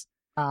Indies,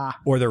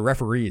 or they're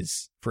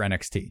referees for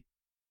NXT.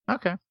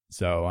 Okay.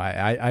 So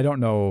I don't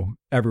know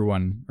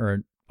everyone or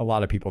a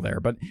lot of people there,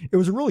 but it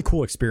was a really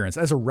cool experience.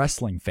 As a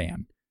wrestling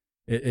fan,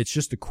 it's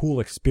just a cool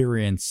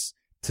experience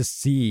to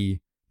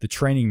see the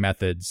training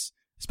methods,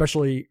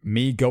 especially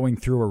me going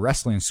through a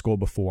wrestling school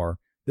before.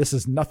 This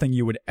is nothing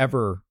you would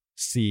ever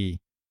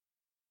see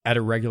at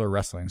a regular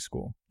wrestling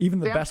school, even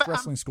the best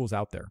wrestling schools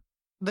out there.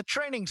 The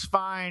training's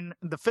fine,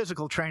 the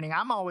physical training.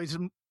 I'm always,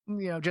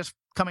 just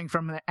coming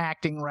from the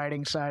acting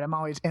writing side, I'm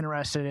always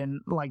interested in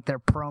like their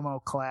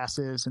promo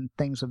classes and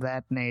things of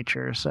that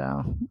nature.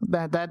 So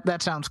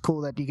that sounds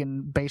cool that you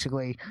can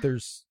basically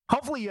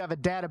hopefully you have a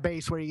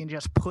database where you can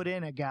just put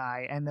in a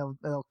guy and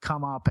they'll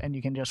come up and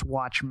you can just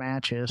watch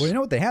matches. Well, you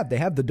know what they have? They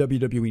have the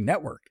WWE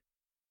Network.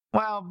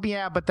 Well,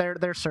 yeah, but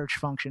their search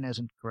function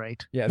isn't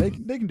great. Yeah, they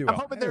can do it. I'm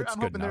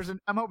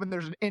hoping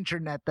there's an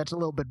internet that's a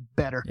little bit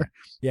better.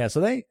 Yeah,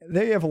 so they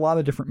have a lot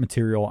of different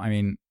material. I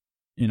mean,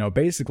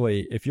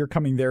 basically, if you're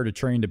coming there to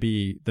train to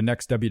be the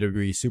next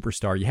WWE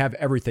superstar, you have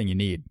everything you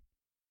need.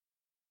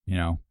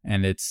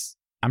 And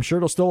I'm sure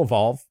it'll still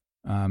evolve.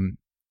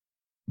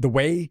 The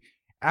way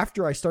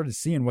after I started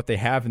seeing what they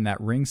have in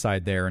that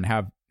ringside there and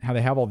how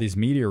they have all these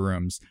media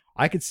rooms,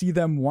 I could see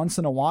them once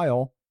in a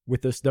while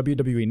with this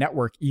WWE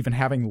Network even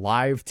having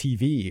live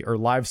TV or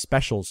live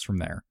specials from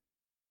there.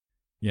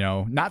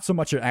 Not so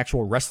much an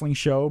actual wrestling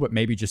show, but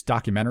maybe just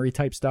documentary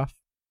type stuff.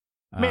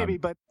 Maybe,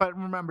 but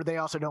remember, they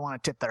also don't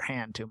want to tip their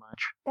hand too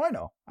much. Oh, I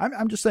know.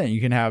 I'm just saying,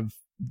 you can have,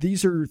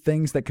 these are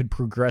things that could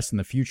progress in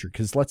the future,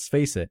 because let's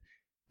face it,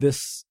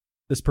 this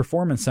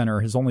performance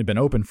center has only been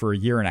open for a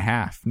year and a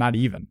half, not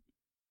even.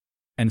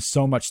 And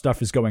so much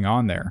stuff is going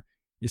on there.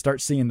 You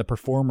start seeing the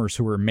performers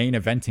who are main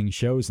eventing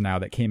shows now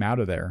that came out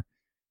of there,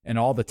 and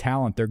all the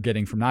talent they're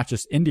getting from not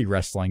just indie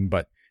wrestling,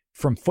 but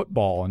from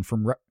football and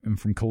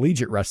from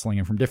collegiate wrestling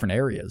and from different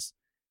areas.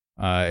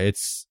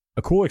 It's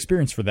a cool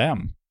experience for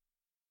them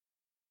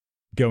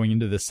going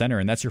into the center,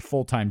 and that's your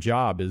full-time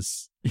job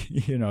is,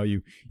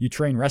 you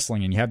train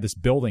wrestling and you have this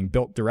building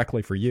built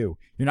directly for you.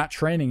 You're not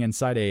training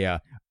inside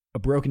a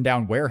broken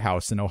down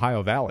warehouse in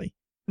Ohio Valley.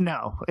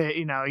 No,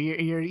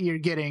 you're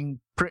getting,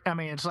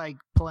 it's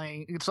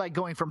like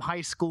going from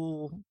high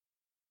school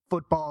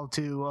football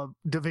to a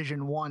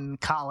Division I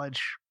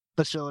college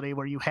facility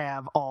where you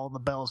have all the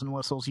bells and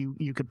whistles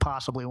you could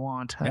possibly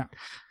want. Yeah.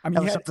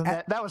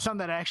 That was something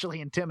that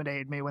actually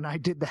intimidated me when I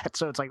did that.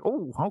 So it's like,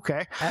 oh,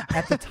 okay.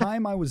 At the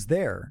time I was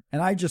there,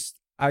 and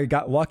I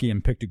got lucky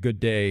and picked a good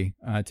day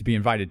to be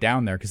invited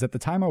down there, because at the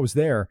time I was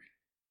there,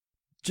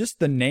 just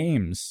the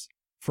names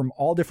from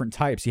all different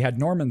types. You had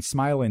Norman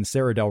Smiley and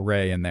Sarah Del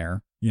Rey in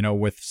there,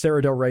 with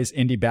Sarah Del Rey's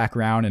indie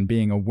background and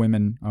being a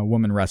woman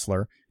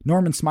wrestler.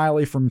 Norman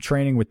Smiley from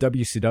training with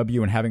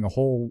WCW and having a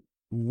whole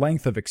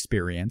length of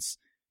experience.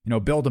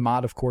 Bill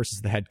DeMott, of course,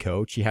 is the head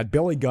coach. You had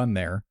Billy Gunn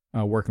there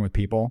working with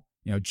people.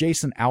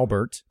 Jason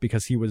Albert,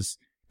 because he was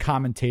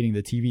commentating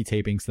the TV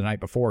tapings the night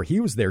before, he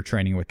was there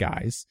training with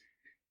guys.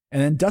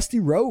 And then Dusty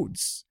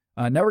Rhodes.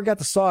 Never got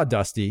to saw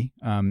Dusty,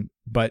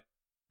 but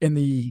in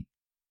the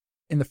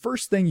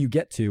first thing you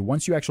get to,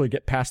 once you actually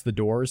get past the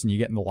doors and you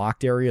get in the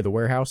locked area of the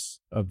warehouse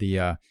of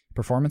the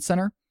performance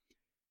center,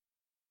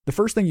 the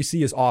first thing you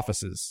see is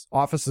offices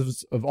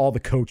of all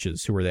the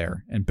coaches who were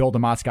there. And Bill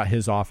DeMott's got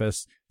his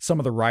office. Some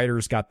of the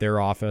writers got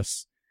their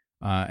office.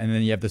 And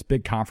then you have this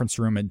big conference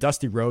room, and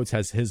Dusty Rhodes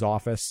has his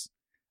office.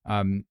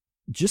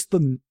 Just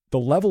the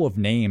level of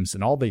names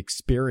and all the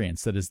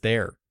experience that is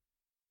there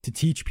to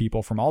teach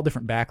people from all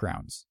different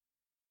backgrounds.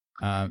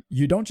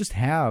 You don't just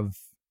have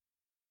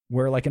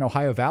where, like in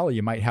Ohio Valley,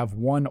 you might have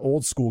one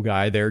old school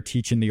guy there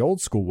teaching the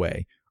old school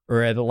way.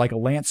 Or at like a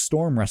Lance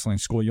Storm wrestling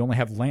school, you only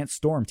have Lance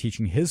Storm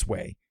teaching his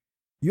way.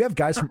 You have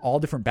guys from all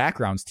different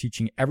backgrounds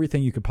teaching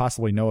everything you could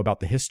possibly know about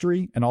the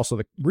history and also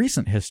the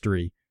recent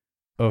history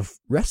of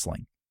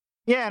wrestling.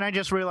 Yeah, and I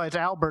just realized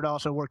Albert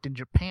also worked in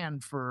Japan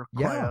for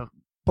quite a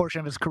portion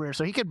of his career,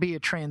 so he could be a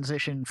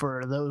transition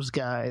for those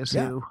guys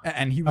who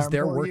and he was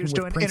there working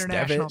with Prince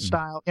international Devitt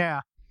style.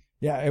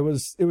 Yeah, it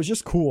was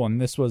just cool, and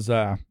this was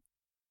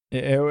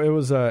it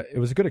was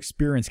a good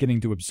experience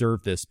getting to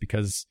observe this,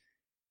 because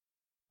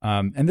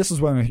and this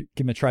is what I'm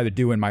going to try to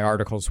do in my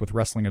articles with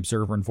Wrestling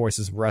Observer and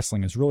Voices of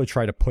Wrestling, is really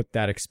try to put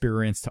that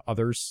experience to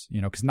others,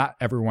 because not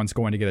everyone's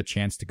going to get a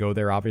chance to go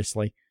there,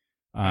 obviously.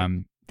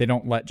 they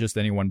don't let just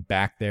anyone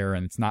back there,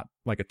 and it's not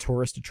like a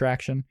tourist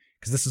attraction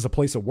because this is a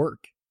place of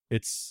work.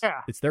 It's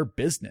their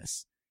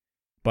business.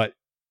 But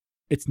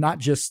it's not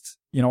just,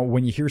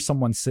 when you hear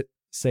someone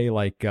say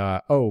like,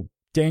 oh,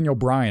 Daniel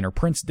Bryan or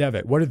Prince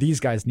Devitt, what do these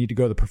guys need to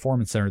go to the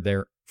Performance Center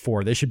there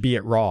for? They should be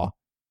at Raw.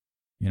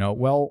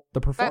 Well,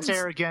 the Performance... That's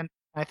arrogant,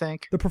 I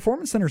think. The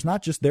Performance Center is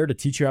not just there to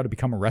teach you how to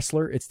become a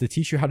wrestler. It's to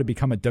teach you how to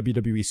become a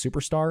WWE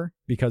superstar,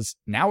 because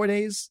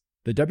nowadays,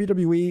 the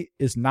WWE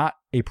is not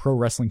a pro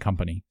wrestling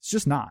company. It's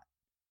just not.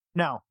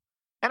 No.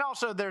 And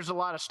also, there's a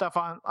lot of stuff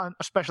on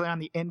especially on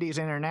the indies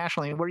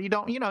internationally, where you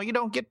don't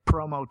get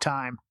promo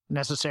time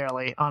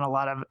necessarily on a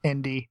lot of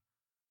indie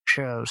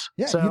shows.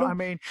 Yeah, so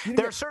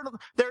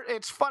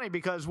it's funny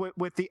because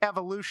with the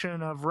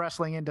evolution of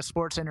wrestling into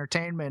sports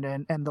entertainment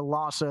and the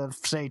loss of,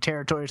 say,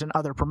 territories and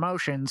other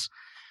promotions,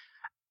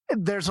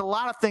 there's a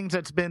lot of things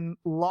that's been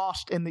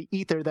lost in the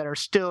ether that are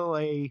still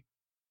a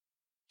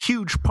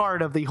huge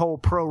part of the whole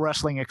pro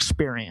wrestling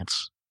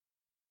experience.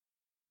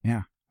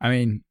 Yeah. I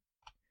mean,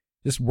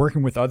 just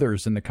working with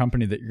others in the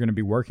company that you're going to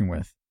be working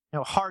with.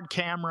 Hard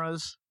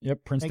cameras.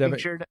 Yep, Prince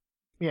Devitt.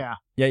 Yeah,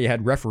 you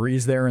had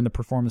referees there in the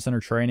Performance Center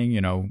training,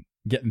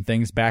 getting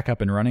things back up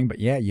and running. But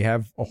yeah, you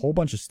have a whole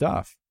bunch of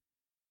stuff.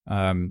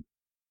 And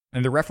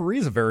the referee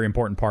is a very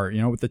important part.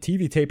 With the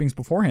TV tapings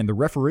beforehand, the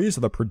referees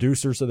are the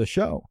producers of the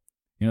show.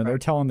 They're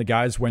telling the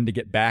guys when to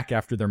get back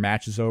after their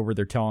match is over.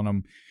 They're telling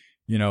them,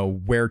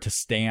 where to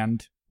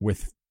stand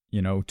with,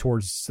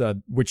 towards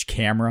which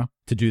camera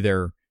to do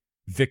their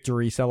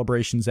victory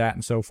celebrations at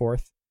and so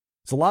forth.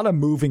 It's a lot of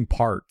moving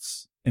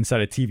parts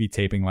inside a TV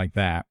taping like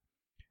that.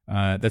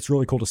 That's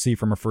really cool to see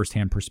from a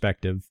firsthand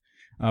perspective.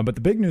 But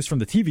the big news from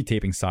the TV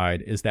taping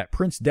side is that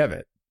Prince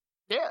Devitt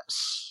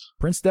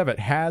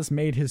has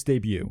made his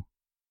debut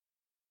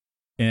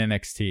in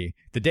NXT.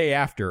 The day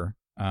after,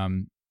 I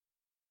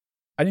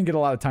didn't get a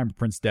lot of time for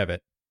Prince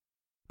Devitt,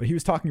 but he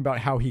was talking about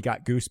how he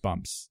got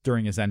goosebumps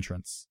during his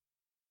entrance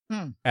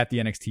at the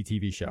NXT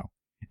TV show.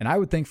 And I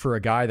would think for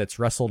a guy that's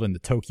wrestled in the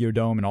Tokyo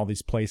Dome and all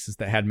these places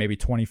that had maybe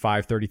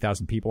 25,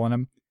 30,000 people in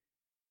them,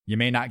 you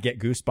may not get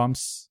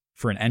goosebumps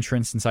for an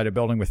entrance inside a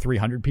building with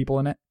 300 people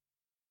in it.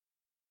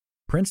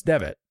 Prince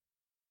Devitt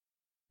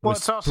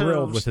was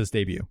thrilled with his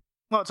debut.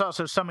 Well, it's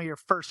also some of your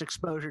first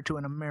exposure to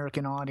an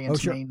American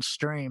audience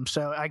mainstream,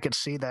 so I could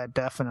see that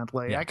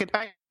definitely. Yeah.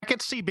 I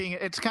could see being.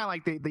 It's kind of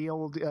like the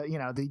old,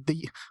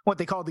 the what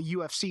they call the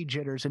UFC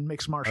jitters in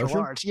mixed martial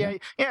arts. Yeah,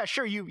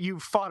 sure.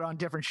 You've fought on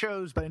different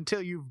shows, but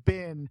until you've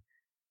been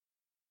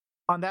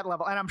on that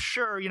level, and I'm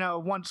sure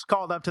once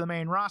called up to the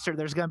main roster,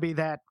 there's going to be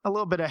that a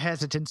little bit of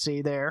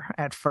hesitancy there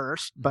at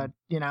first, but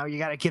you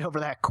got to get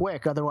over that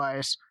quick,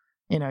 otherwise,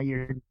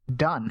 you're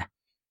done.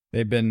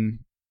 They've been,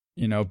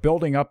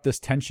 building up this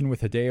tension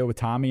with Hideo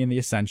Itami in the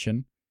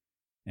Ascension.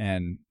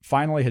 And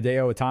finally,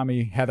 Hideo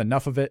Itami had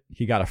enough of it.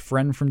 He got a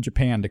friend from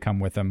Japan to come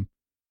with him.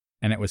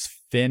 And it was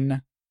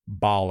Finn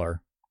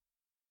Balor.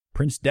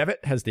 Prince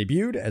Devitt has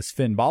debuted as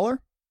Finn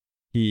Balor.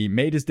 He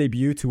made his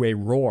debut to a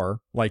roar.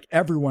 Like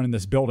everyone in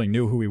this building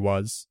knew who he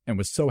was and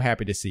was so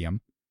happy to see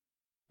him.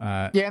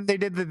 And they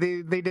did the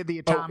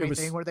Itami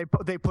thing where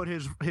they put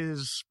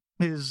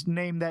his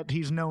name that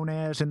he's known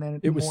as, and then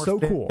it was so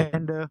cool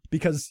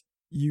because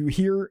you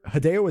hear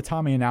Hideo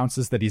Itami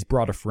announces that he's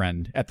brought a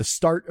friend at the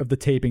start of the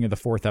taping of the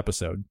 4th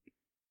episode.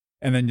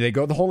 And then they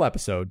go the whole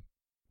episode.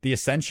 The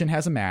Ascension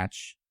has a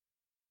match.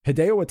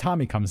 Hideo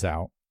Itami comes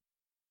out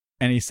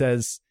and he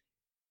says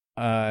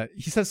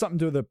something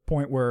to the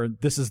point where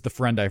this is the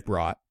friend I've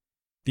brought.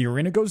 The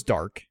arena goes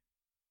dark.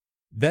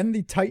 Then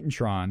the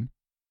Titantron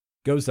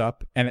goes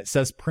up and it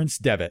says Prince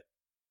Devitt,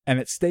 and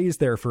it stays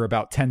there for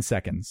about 10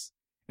 seconds.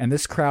 And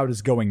this crowd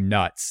is going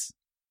nuts.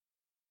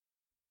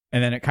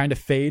 And then it kind of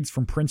fades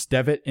from Prince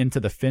Devitt into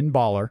the Finn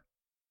Balor.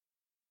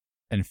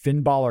 And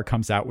Finn Balor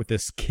comes out with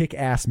this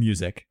kick-ass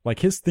music. Like,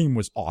 his theme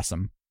was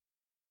awesome.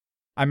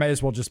 I might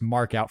as well just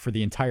mark out for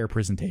the entire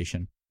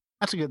presentation.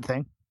 That's a good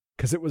thing.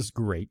 Because it was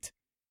great.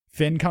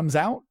 Finn comes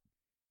out.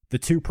 The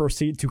two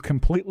proceed to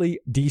completely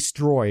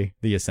destroy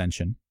the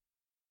Ascension.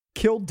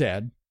 Killed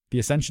dead. The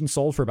Ascension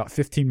sold for about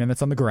 15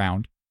 minutes on the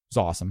ground. It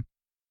was awesome.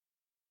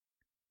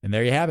 And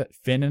there you have it.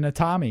 Finn and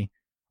Itami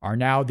are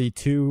now the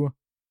two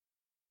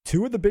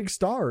of the big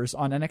stars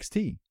on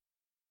NXT.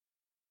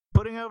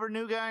 Putting over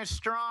new guys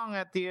strong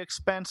at the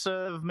expense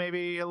of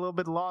maybe a little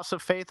bit loss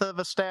of faith of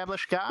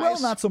established guys.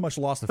 Well, not so much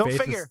loss of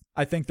faith.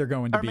 I think they're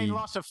going to be...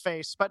 loss of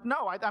faith, but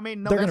no, they're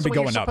going to be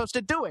going up. You're supposed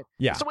to do it.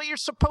 Yeah. That's the way you're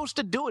supposed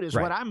to do it is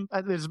what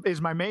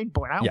is my main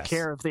point. I don't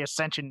care if the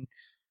Ascension's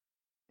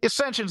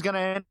going to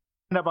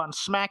end up on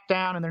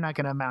SmackDown, and they're not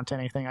going to amount to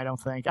anything, I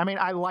don't think. I mean,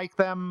 I like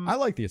them. I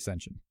like the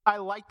Ascension. I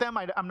like them.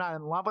 I'm not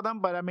in love with them,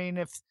 but I mean,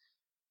 if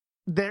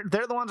they're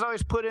the ones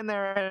always put in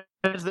there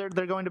as they're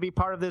going to be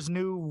part of this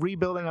new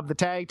rebuilding of the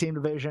tag team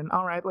division.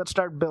 All right, let's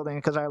start building it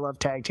because I love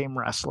tag team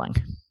wrestling.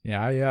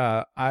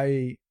 Yeah,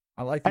 I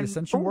like the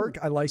Ascension work.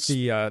 I like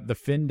the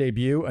Finn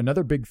debut.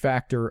 Another big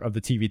factor of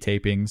the TV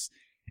tapings,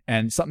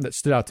 and something that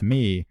stood out to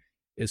me,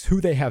 is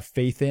who they have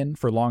faith in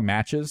for long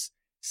matches.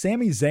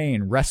 Sami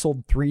Zayn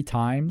wrestled 3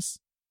 times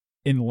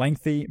in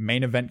lengthy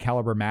main event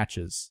caliber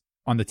matches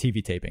on the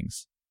TV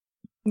tapings.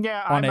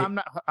 Yeah, I'm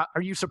not.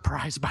 Are you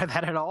surprised by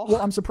that at all?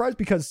 Well, I'm surprised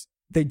because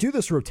they do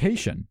this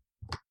rotation,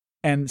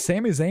 and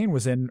Sami Zayn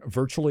was in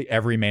virtually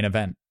every main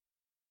event.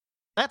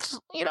 That's,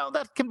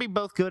 that can be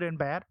both good and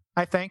bad,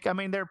 I think. I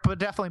mean, they're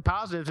definitely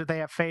positives that they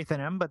have faith in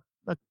him, but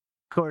of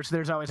course,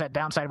 there's always that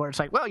downside where it's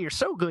like, well, you're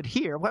so good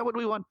here. Why would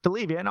we want to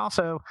leave you? And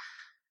also,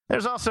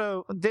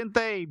 didn't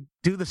they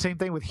do the same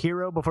thing with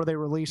Hero before they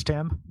released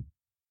him?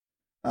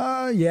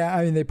 Yeah,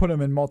 I mean, they put him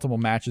in multiple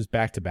matches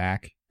back to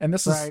back. And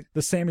this is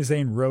the Sami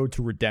Zayn road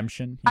to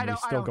redemption. He's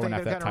still going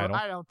after that title.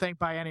 I don't think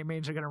by any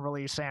means they're going to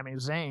release Sami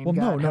Zayn.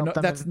 Well, no,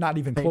 that's not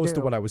even close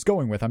to what I was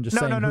going with. I'm just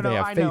saying who they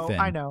have faith in.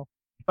 I know.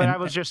 But I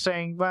was just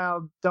saying,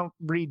 well, don't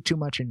read too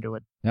much into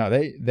it. No,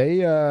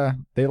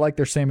 they like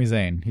their Sami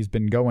Zayn. He's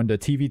been going to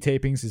TV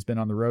tapings. He's been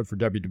on the road for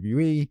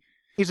WWE.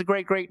 He's a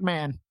great, great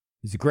man.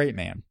 He's a great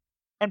man.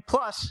 And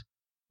plus,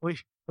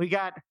 we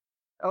got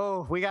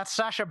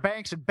Sasha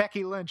Banks and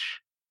Becky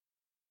Lynch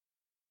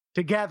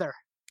together.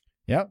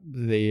 Yep,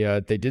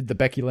 they did the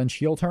Becky Lynch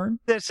heel turn.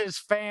 This is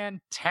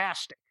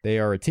fantastic. They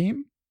are a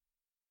team.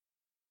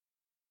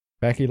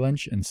 Becky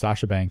Lynch and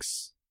Sasha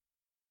Banks.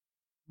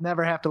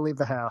 Never have to leave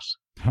the house.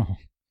 Oh,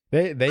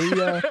 they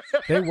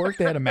worked.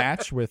 They had a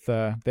match with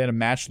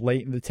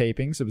late in the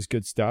tapings. It was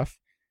good stuff.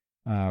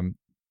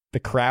 The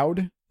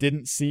crowd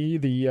didn't see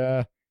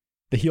the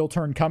heel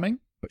turn coming,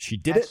 but she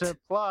did it. That's a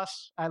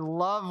plus. I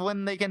love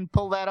when they can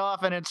pull that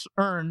off and it's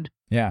earned.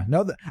 Yeah.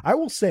 No, I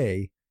will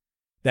say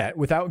that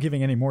without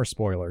giving any more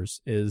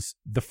spoilers, is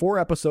the 4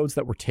 episodes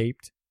that were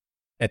taped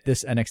at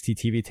this NXT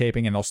TV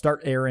taping, and they'll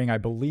start airing, I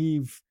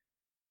believe,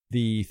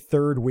 the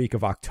 3rd week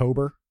of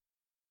October.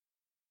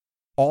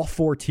 All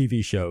 4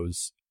 TV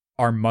shows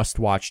are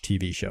must-watch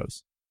TV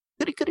shows.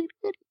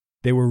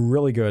 They were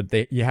really good.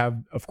 You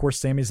have, of course,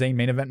 Sami Zayn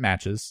main event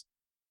matches.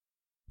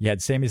 You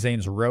had Sami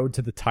Zayn's road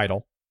to the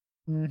title.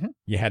 Mm-hmm.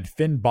 You had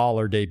Finn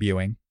Balor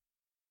debuting.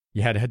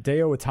 You had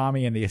Hideo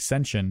Itami and the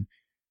Ascension.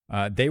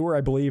 They were,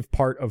 I believe,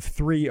 part of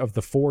 3 of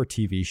the 4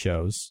 TV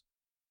shows.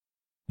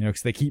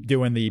 Because they keep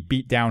doing the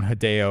beat down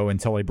Hideo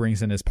until he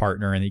brings in his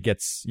partner and he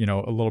gets, a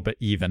little bit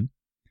even.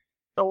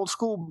 Old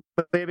school,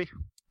 baby.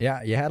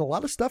 Yeah, you had a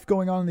lot of stuff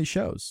going on in these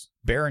shows.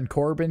 Baron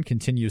Corbin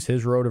continues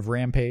his road of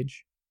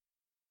Rampage.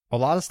 A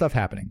lot of stuff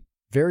happening.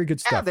 Very good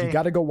stuff. You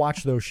got to go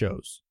watch those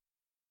shows.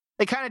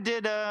 They kind of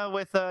did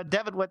with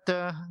Devin,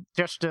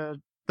 just to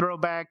throw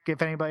back,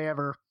 if anybody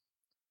ever,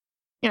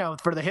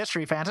 for the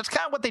history fans, it's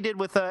kind of what they did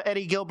with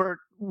Eddie Gilbert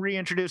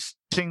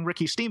reintroducing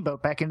Ricky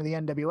Steamboat back into the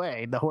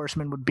NWA. The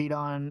Horseman would beat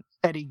on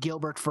Eddie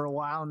Gilbert for a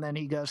while, and then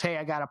he goes, "Hey,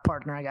 I got a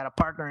partner,"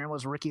 and it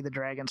was Ricky the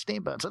Dragon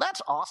Steamboat. So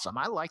that's awesome.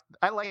 I like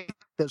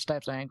those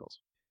types of angles.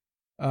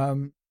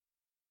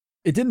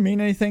 It didn't mean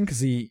anything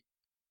because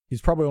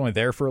he's probably only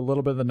there for a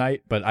little bit of the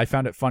night, but I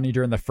found it funny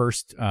during the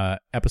first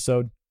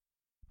episode.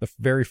 The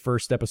very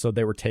first episode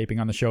they were taping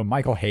on the show,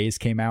 Michael Hayes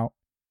came out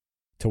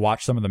to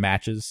watch some of the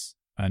matches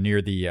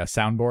near the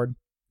soundboard.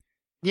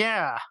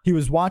 Yeah. He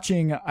was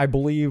watching, I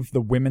believe, the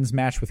women's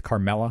match with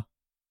Carmella.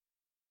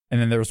 And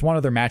then there was one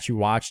other match he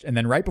watched. And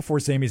then right before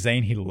Sami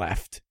Zayn, he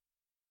left.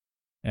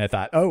 And I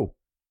thought, oh,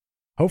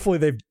 hopefully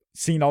they've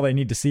seen all they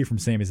need to see from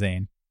Sami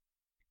Zayn.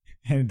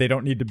 And they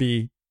don't need to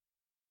be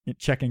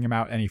checking him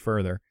out any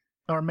further.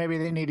 Or maybe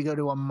they need to go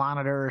to a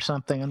monitor or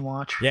something and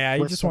watch. Yeah,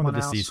 he just wanted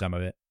to see some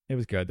of it. It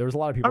was good. There was a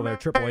lot of people there.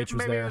 Triple H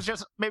was there.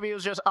 Maybe it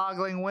was just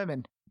ogling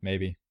women.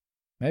 Maybe.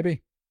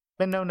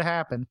 Been known to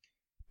happen.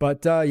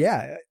 But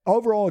yeah,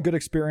 overall a good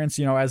experience.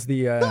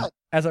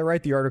 As I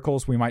write the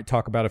articles, we might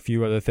talk about a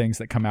few other things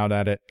that come out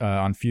at it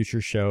on future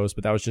shows.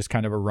 But that was just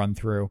kind of a run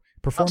through.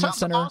 Performance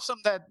Center. Awesome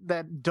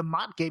that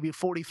DeMott gave you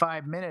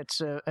 45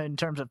 minutes in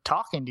terms of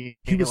talking to you.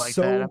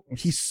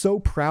 He's so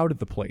proud of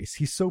the place.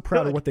 He's so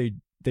proud of what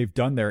they've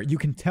done there. You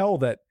can tell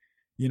that.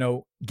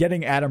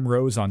 Getting Adam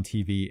Rose on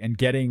TV and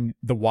getting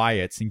the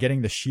Wyatts and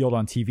getting the Shield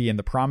on TV and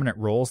the prominent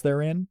roles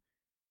they're in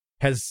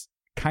has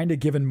kind of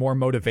given more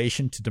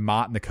motivation to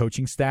DeMott and the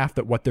coaching staff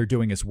that what they're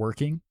doing is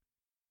working.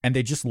 And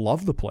they just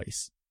love the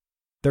place.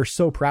 They're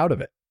so proud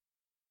of it.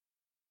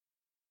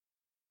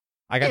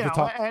 I got to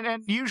talk.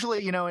 And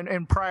usually,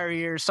 in prior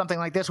years, something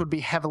like this would be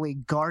heavily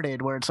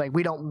guarded where it's like,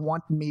 we don't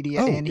want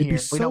media in here.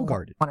 So we don't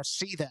guarded. want to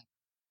see them.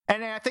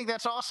 And I think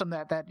that's awesome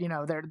that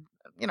they're,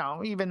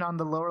 even on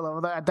the lower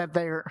level, that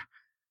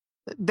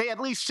they at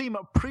least seem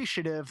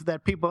appreciative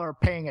that people are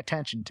paying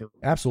attention to.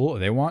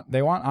 Absolutely. They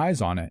want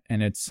eyes on it.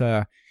 And it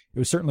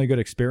was certainly a good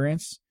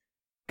experience.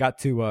 Got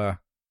to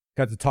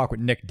talk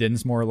with Nick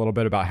Dinsmore a little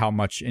bit about how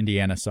much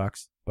Indiana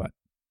sucks, but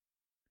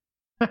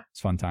it's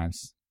fun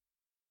times.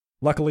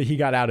 Luckily, he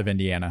got out of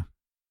Indiana.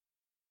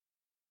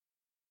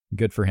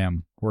 Good for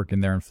him, working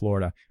there in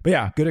Florida. But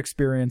yeah, good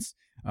experience.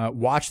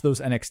 Watch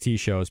those NXT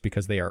shows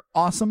because they are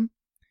awesome.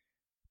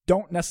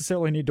 Don't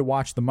necessarily need to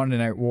watch the Monday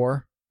Night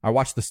War. I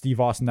watched the Steve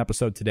Austin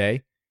episode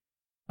today.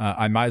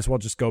 I might as well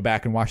just go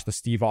back and watch the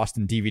Steve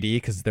Austin DVD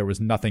because there was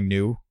nothing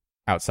new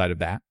outside of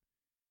that.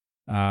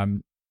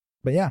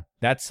 But yeah,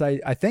 that's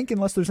I think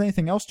unless there's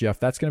anything else, Jeff,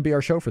 that's going to be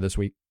our show for this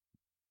week.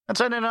 Let's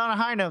end it on a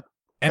high note.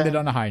 end it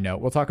on a high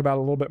note. We'll talk about it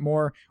a little bit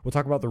more. We'll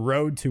talk about the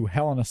road to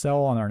Hell in a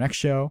Cell on our next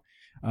show.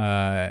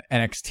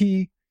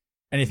 NXT,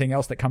 anything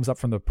else that comes up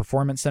from the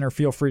Performance Center.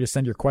 Feel free to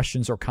send your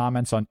questions or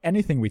comments on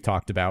anything we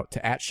talked about to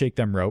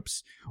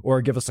 @ShakeThemRopes,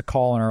 or give us a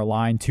call on our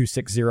line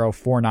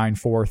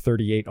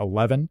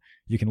 260-494-3811.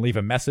 You can leave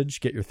a message,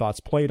 get your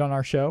thoughts played on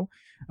our show.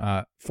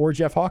 For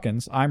Jeff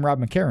Hawkins, I'm Rob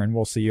McCarran.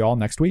 We'll see you all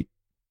next week.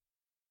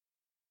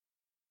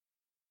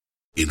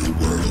 In a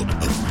world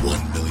of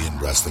 1 million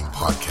wrestling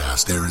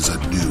podcasts, there is a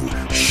new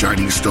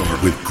shining star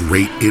with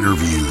great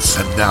interviews,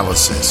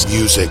 analysis,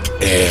 music,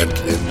 and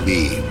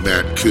me,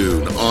 Matt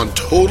Kuhn, on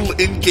total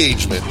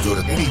engagement. Go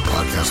to any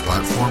podcast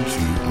platform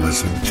to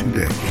listen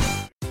today.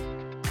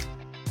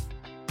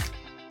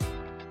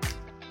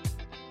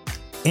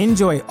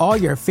 Enjoy all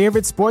your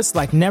favorite sports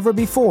like never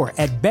before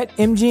at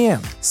BetMGM.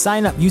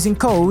 Sign up using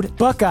code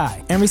Buckeye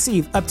and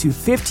receive up to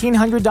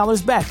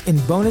 $1,500 back in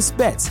bonus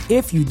bets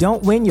if you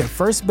don't win your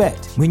first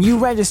bet. When you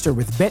register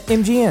with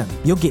BetMGM,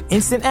 you'll get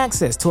instant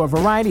access to a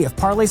variety of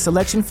parlay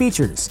selection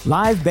features,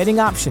 live betting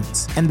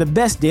options, and the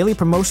best daily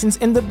promotions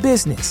in the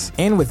business.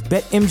 And with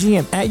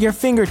BetMGM at your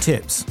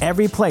fingertips,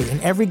 every play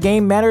and every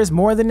game matters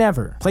more than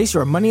ever. Place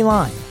your money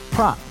line,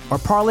 prop, or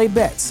parlay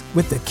bets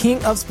with the king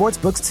of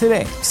sportsbooks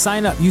today.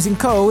 Sign up using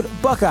code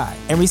Buckeye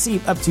and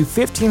receive up to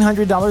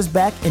 $1,500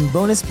 back in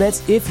bonus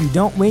bets if you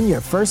don't win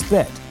your first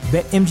bet.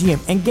 BetMGM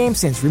and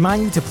GameSense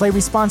remind you to play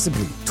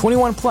responsibly.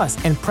 21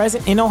 plus and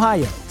present in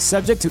Ohio,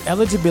 subject to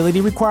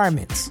eligibility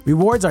requirements.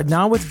 Rewards are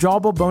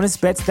non-withdrawable bonus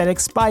bets that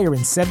expire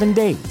in 7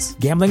 days.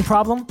 Gambling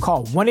problem?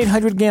 Call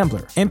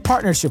 1-800-GAMBLER. In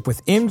partnership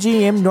with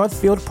MGM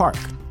Northfield Park.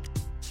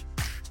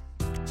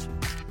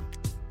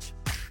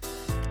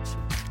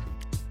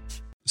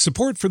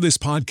 Support for this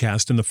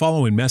podcast and the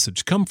following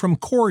message come from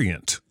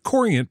Corient.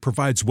 Corient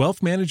provides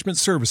wealth management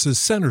services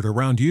centered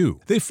around you.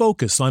 They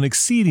focus on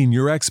exceeding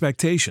your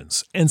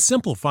expectations and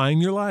simplifying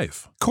your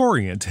life.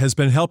 Corient has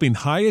been helping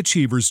high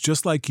achievers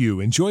just like you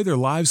enjoy their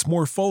lives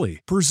more fully,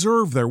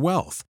 preserve their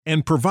wealth,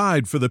 and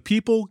provide for the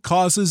people,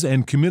 causes,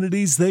 and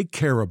communities they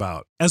care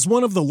about. As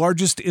one of the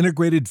largest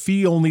integrated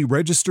fee-only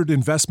registered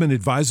investment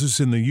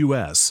advisors in the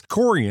U.S.,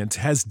 Corient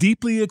has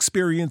deeply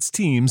experienced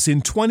teams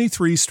in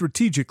 23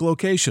 strategic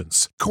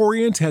locations.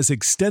 Corient has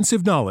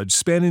extensive knowledge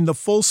spanning the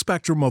full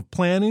spectrum of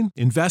planning,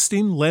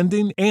 investing,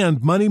 lending,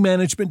 and money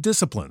management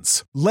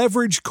disciplines.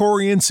 Leverage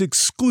Corient's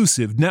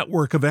exclusive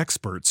network of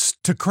experts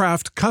to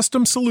craft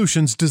custom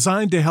solutions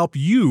designed to help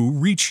you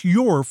reach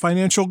your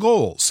financial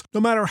goals, no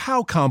matter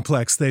how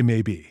complex they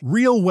may be.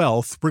 Real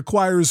wealth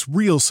requires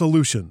real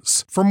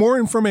solutions. For more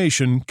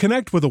information,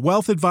 connect with a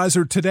wealth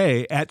advisor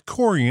today at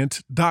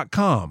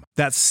Corient.com.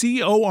 That's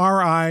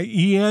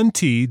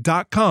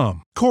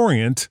Corient.com.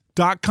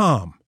 Corient.com.